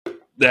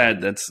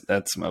that's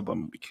my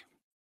bum week.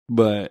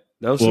 But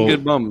that was some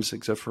good bums,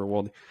 except for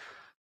Waldy.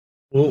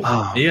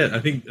 Well, yeah, I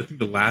think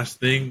the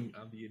last thing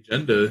on the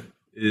agenda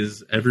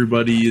is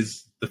everybody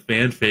is the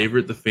fan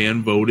favorite, the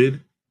fan voted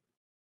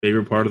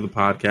favorite part of the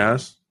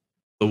podcast,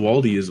 the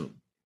Waldyism.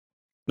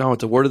 No,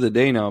 it's a word of the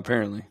day now,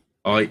 apparently.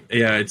 Oh,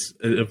 yeah, it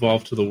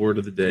evolved to the word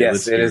of the day.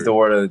 Yes, it is the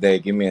word of the day.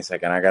 Give me a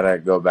second. I gotta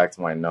go back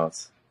to my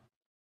notes.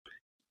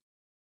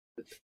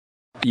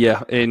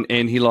 Yeah, and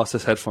he lost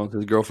his headphones.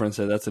 His girlfriend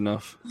said that's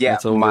enough. Yeah,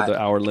 that's over the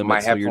hour limit.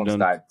 My so you're headphones done.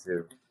 died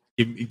too.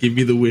 Give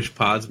me the wish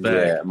pods back.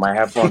 Yeah, my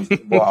headphones.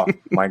 Well,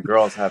 my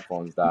girl's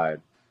headphones died.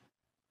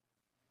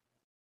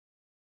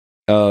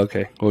 Oh,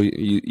 okay. Well,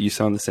 you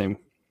sound the same.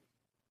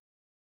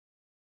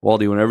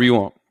 Waldy, whenever you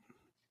want.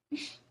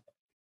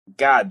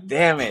 God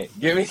damn it!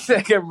 Give me a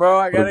second, bro.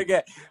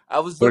 I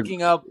was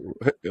looking up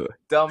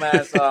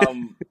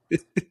dumbass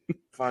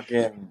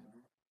fucking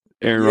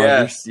Aaron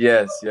Rodgers.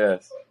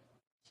 Yes.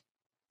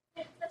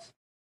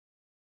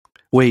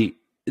 Wait,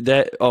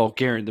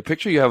 Garron, the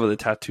picture you have of the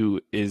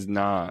tattoo is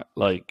not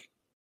like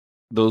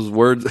those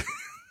words.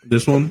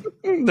 This one?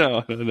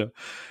 No.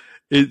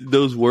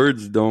 Those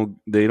words they're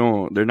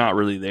not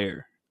really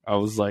there. I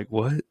was like,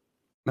 what?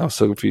 I was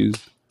so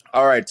confused.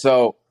 All right,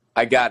 so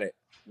I got it.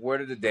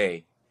 Word of the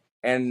day.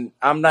 And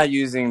I'm not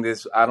using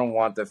this. I don't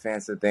want the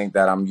fans to think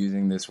that I'm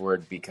using this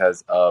word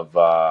because of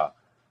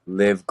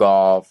Live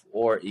Golf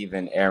or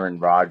even Aaron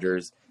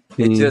Rodgers.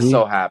 It just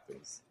so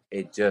happens.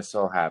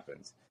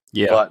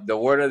 Yeah. But the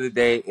word of the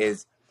day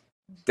is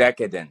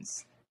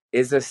decadence.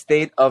 Is a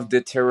state of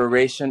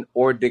deterioration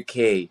or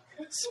decay,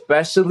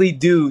 especially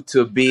due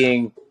to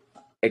being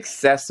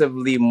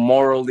excessively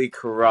morally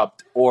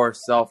corrupt or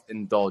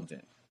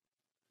self-indulgent.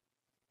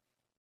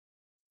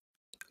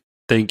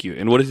 Thank you.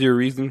 And what is your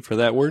reason for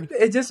that word?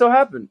 It just so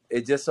happened.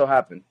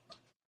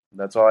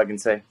 That's all I can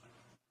say.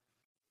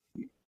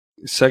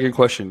 Second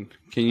question.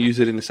 Can you use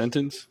it in a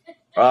sentence?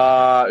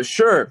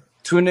 Sure.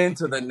 Tune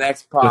into the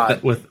next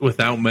pod.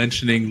 Without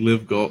mentioning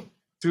Live Golf.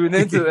 Tune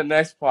into the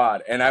next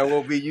pod, and I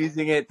will be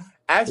using it.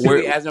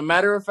 Actually, as a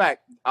matter of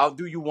fact, I'll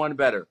do you one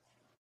better.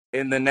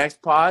 In the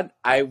next pod,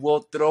 I will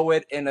throw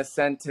it in a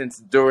sentence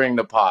during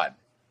the pod.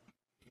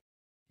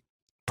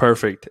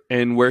 Perfect.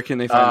 And where can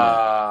they find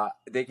that?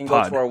 They can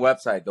go to our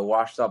website,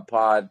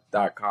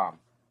 thewasheduppod.com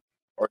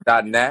or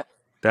 .net.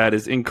 That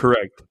is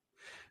incorrect.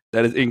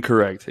 That is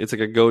incorrect. It's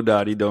like a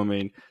GoDaddy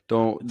domain.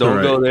 Don't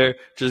go there.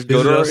 Just go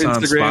Visit to our us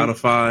on Instagram.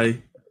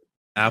 Spotify,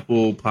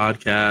 Apple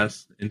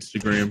Podcasts,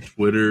 Instagram,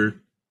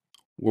 Twitter.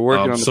 We're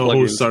working on the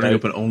Soho is starting Skype.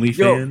 up an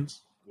OnlyFans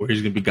where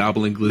he's going to be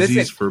gobbling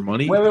glizzies for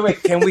money.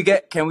 Wait. Can we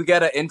get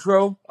an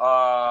intro?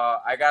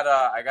 I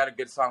got a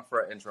good song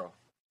for an intro.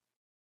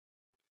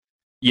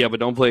 Yeah,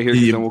 but don't play here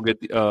because then we'll get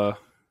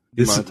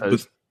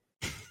demonetized.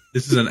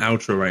 This is an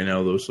outro right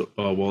now, though. So,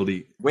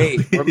 Waldy.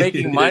 Wait, we're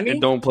making money?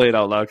 And don't play it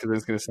out loud because then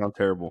it's going to sound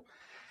terrible.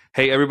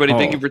 Hey, everybody,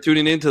 thank you for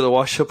tuning in to the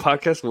Wash Up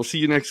Podcast. We'll see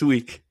you next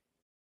week.